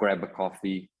 So I grab a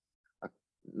coffee,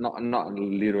 not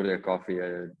literally a coffee,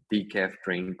 a decaf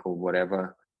drink or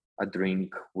whatever, a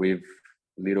drink with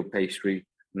little pastry.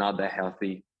 Not that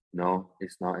healthy. No,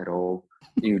 it's not at all.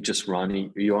 You just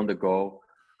running, you're on the go.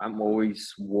 I'm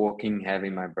always walking,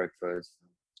 having my breakfast.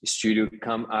 The studio,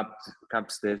 come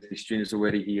upstairs, the student's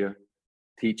already here.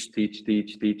 Teach,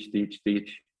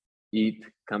 eat,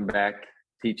 come back,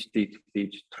 teach,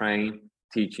 train,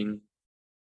 teaching,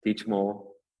 teach more,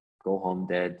 go home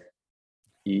dead,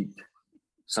 eat.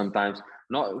 Sometimes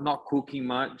not cooking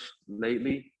much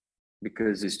lately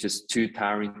because it's just too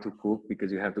tiring to cook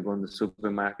because you have to go in the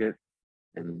supermarket,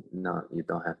 and no, you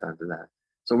don't have time for that.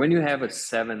 So when you have a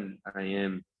 7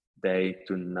 a.m. day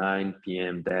to 9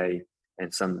 p.m. day,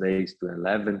 and some days to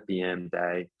 11 p.m.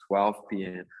 day, 12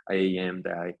 p.m. a.m.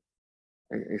 day,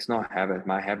 it's not habit.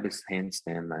 My habit is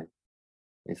handstand, man.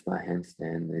 It's not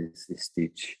handstand, it's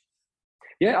teach.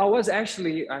 Yeah, I was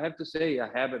actually, I have to say, a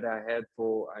habit I had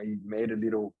I made a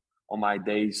little on my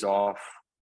days off.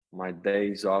 My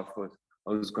days off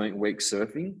I was going wake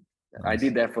surfing. I Nice.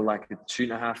 did that for like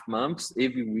 2.5 months,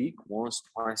 every week, once,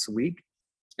 twice a week.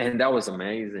 And that was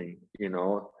amazing, you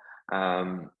know.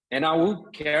 And I will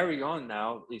carry on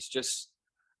now. It's just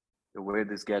the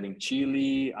weather's getting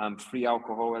chilly. I'm free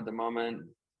alcohol at the moment.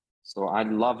 So I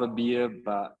love a beer,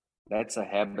 but that's a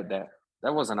habit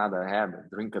that was another habit.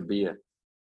 Drink a beer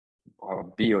or a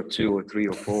beer or two or three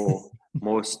or four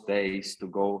most days to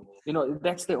go. You know,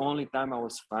 that's the only time I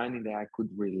was finding that I could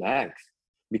relax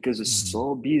because it's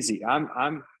so busy.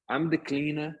 I'm the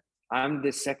cleaner, I'm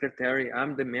the secretary,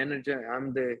 I'm the manager,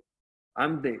 I'm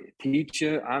the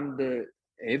teacher, I'm the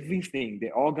everything,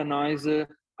 the organizer,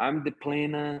 I'm the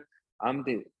planner, I'm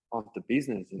the of the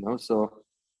business, you know. So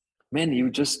man, you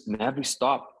just never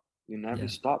stop. You never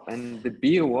Yeah. stop. And the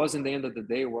beer was in the end of the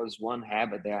day was one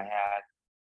habit that I had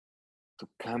to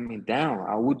calm me down.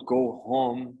 I would go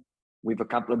home with a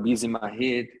couple of beers in my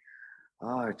head.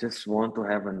 Oh, I just want to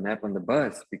have a nap on the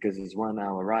bus because it's 1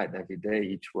 hour ride every day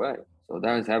each way. So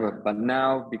that was habit. But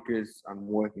now because I'm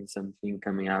working something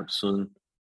coming up soon,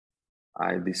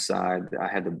 I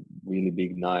had a really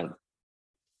big night a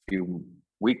few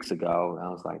weeks ago. And I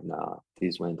was like, no,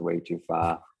 this went way too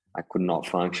far. I could not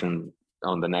function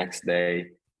on the next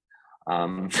day. We've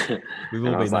And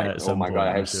all I was been there like, at oh some my point, God, I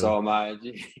I'm have sure. so much.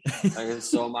 I have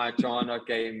so much on.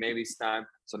 Okay, maybe it's time.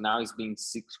 So now it's been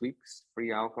 6 weeks,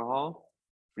 free alcohol,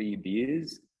 free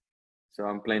beers. So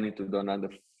I'm planning to do another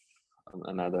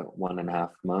 1.5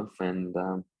 month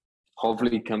and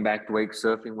hopefully come back to wake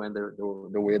surfing when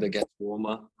the weather gets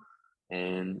warmer.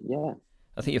 And yeah.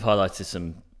 I think you've highlighted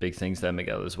some big things there,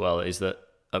 Miguel, as well, is that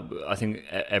I think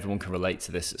everyone can relate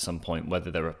to this at some point,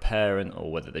 whether they're a parent or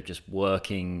whether they're just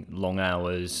working long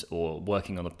hours or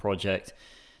working on a project.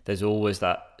 There's always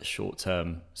that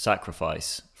short-term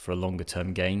sacrifice for a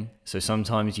longer-term gain. So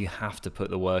sometimes you have to put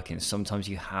the work in. Sometimes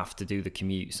you have to do the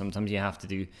commute. Sometimes you have to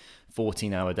do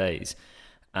 14-hour days.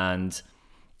 And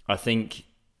I think,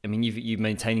 I mean, you've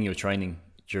maintaining your training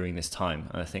during this time.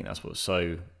 And I think that's what's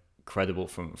so credible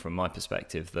from my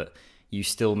perspective, that you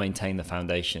still maintain the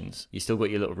foundations. You still got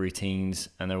your little routines,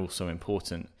 and they're also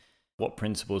important. What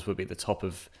principles would be at the top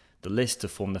of the list to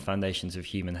form the foundations of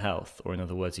human health, or in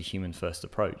other words, a human first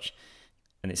approach?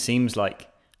 And it seems like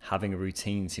having a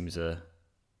routine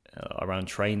around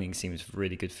training seems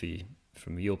really good for you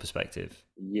from your perspective.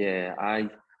 Yeah,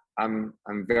 I'm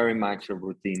very much a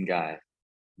routine guy.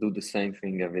 Do the same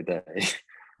thing every day.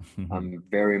 I'm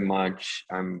very much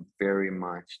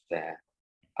there.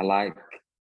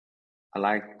 I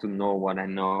like to know what I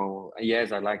know.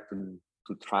 Yes, I like to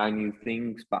try new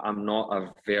things, but I'm not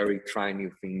a very try new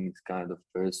things kind of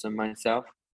person myself.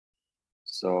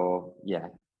 So yeah,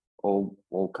 all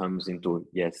comes into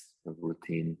yes, a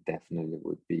routine definitely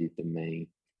would be the main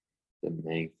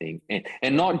thing,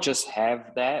 and not just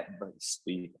have that, but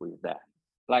speak with that.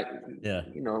 Like, Yeah.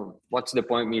 you know, what's the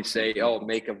point me say, oh,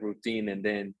 make a routine, and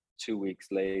then 2 weeks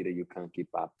later you can't keep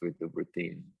up with the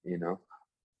routine, you know?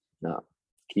 No,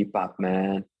 keep up,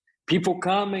 man. People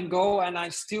come and go, and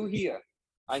I'm still here.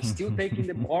 I still taking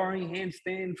the boring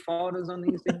handstand photos on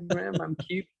Instagram. I'm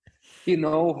keep, you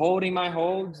know, holding my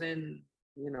holds, and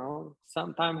you know,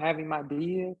 sometimes having my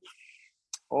beer.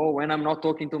 Or when I'm not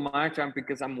talking too much,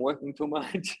 because I'm working too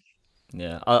much.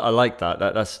 Yeah, I like that.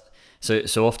 That's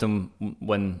so often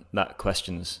when that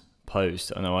question's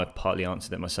posed, I know I partly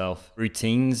answered it myself.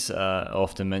 Routines are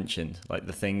often mentioned, like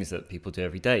the things that people do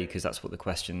every day, because that's what the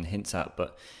question hints at.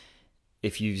 But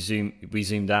if we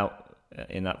zoomed out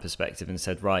in that perspective and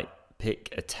said, right, pick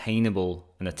an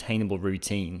attainable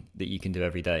routine that you can do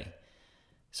every day.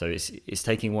 So it's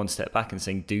taking one step back and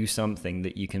saying, do something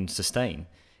that you can sustain.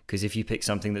 Because if you pick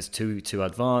something that's too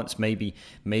advanced, maybe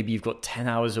you've got 10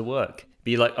 hours of work.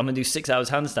 Be like, I'm gonna do 6 hours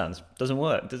handstands. Doesn't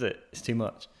work, does it? It's too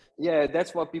much. Yeah,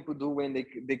 that's what people do when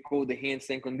they call the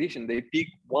handstand condition. They pick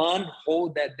one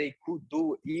hold that they could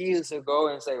do years ago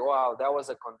and say, wow, that was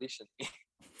a condition.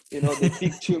 You know, they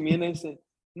pick 2 minutes and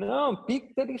no,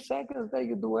 pick 30 seconds that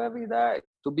you do every day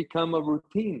to become a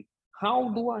routine. How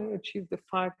do I achieve the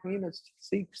 5 minutes,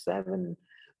 6, 7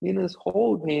 minutes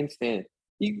hold handstand?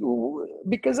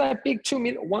 Because I picked 2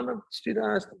 minutes. One of the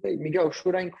students asked, hey, Miguel,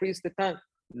 should I increase the time?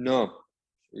 No,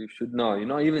 you should not. You're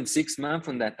not even 6 months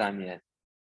on that time yet.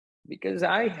 Because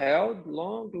I held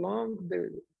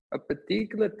a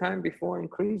particular time before I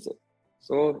increase it.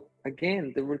 So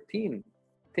again, the routine.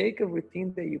 Take a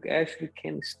routine that you actually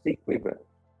can stick with it.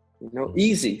 You know,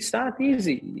 easy. Start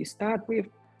easy. You start with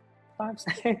 5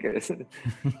 seconds.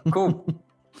 Cool.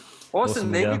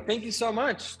 Awesome, David. Miguel. Thank you so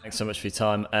much. Thanks so much for your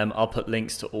time. I'll put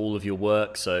links to all of your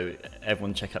work, so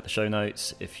everyone check out the show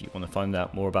notes if you want to find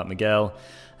out more about Miguel.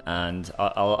 And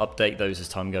I'll update those as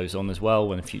time goes on as well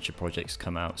when future projects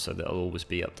come out, so that it'll always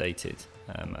be updated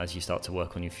as you start to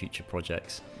work on your future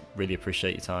projects. Really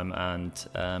appreciate your time,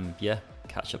 and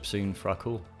catch up soon for our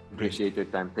call. Appreciate your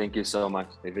time. Thank you so much,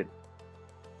 David.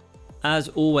 As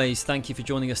always, thank you for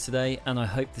joining us today, and I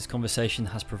hope this conversation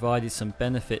has provided some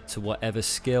benefit to whatever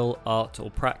skill, art,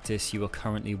 or practice you are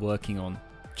currently working on.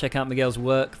 Check out Miguel's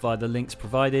work via the links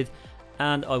provided,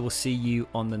 and I will see you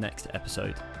on the next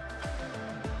episode.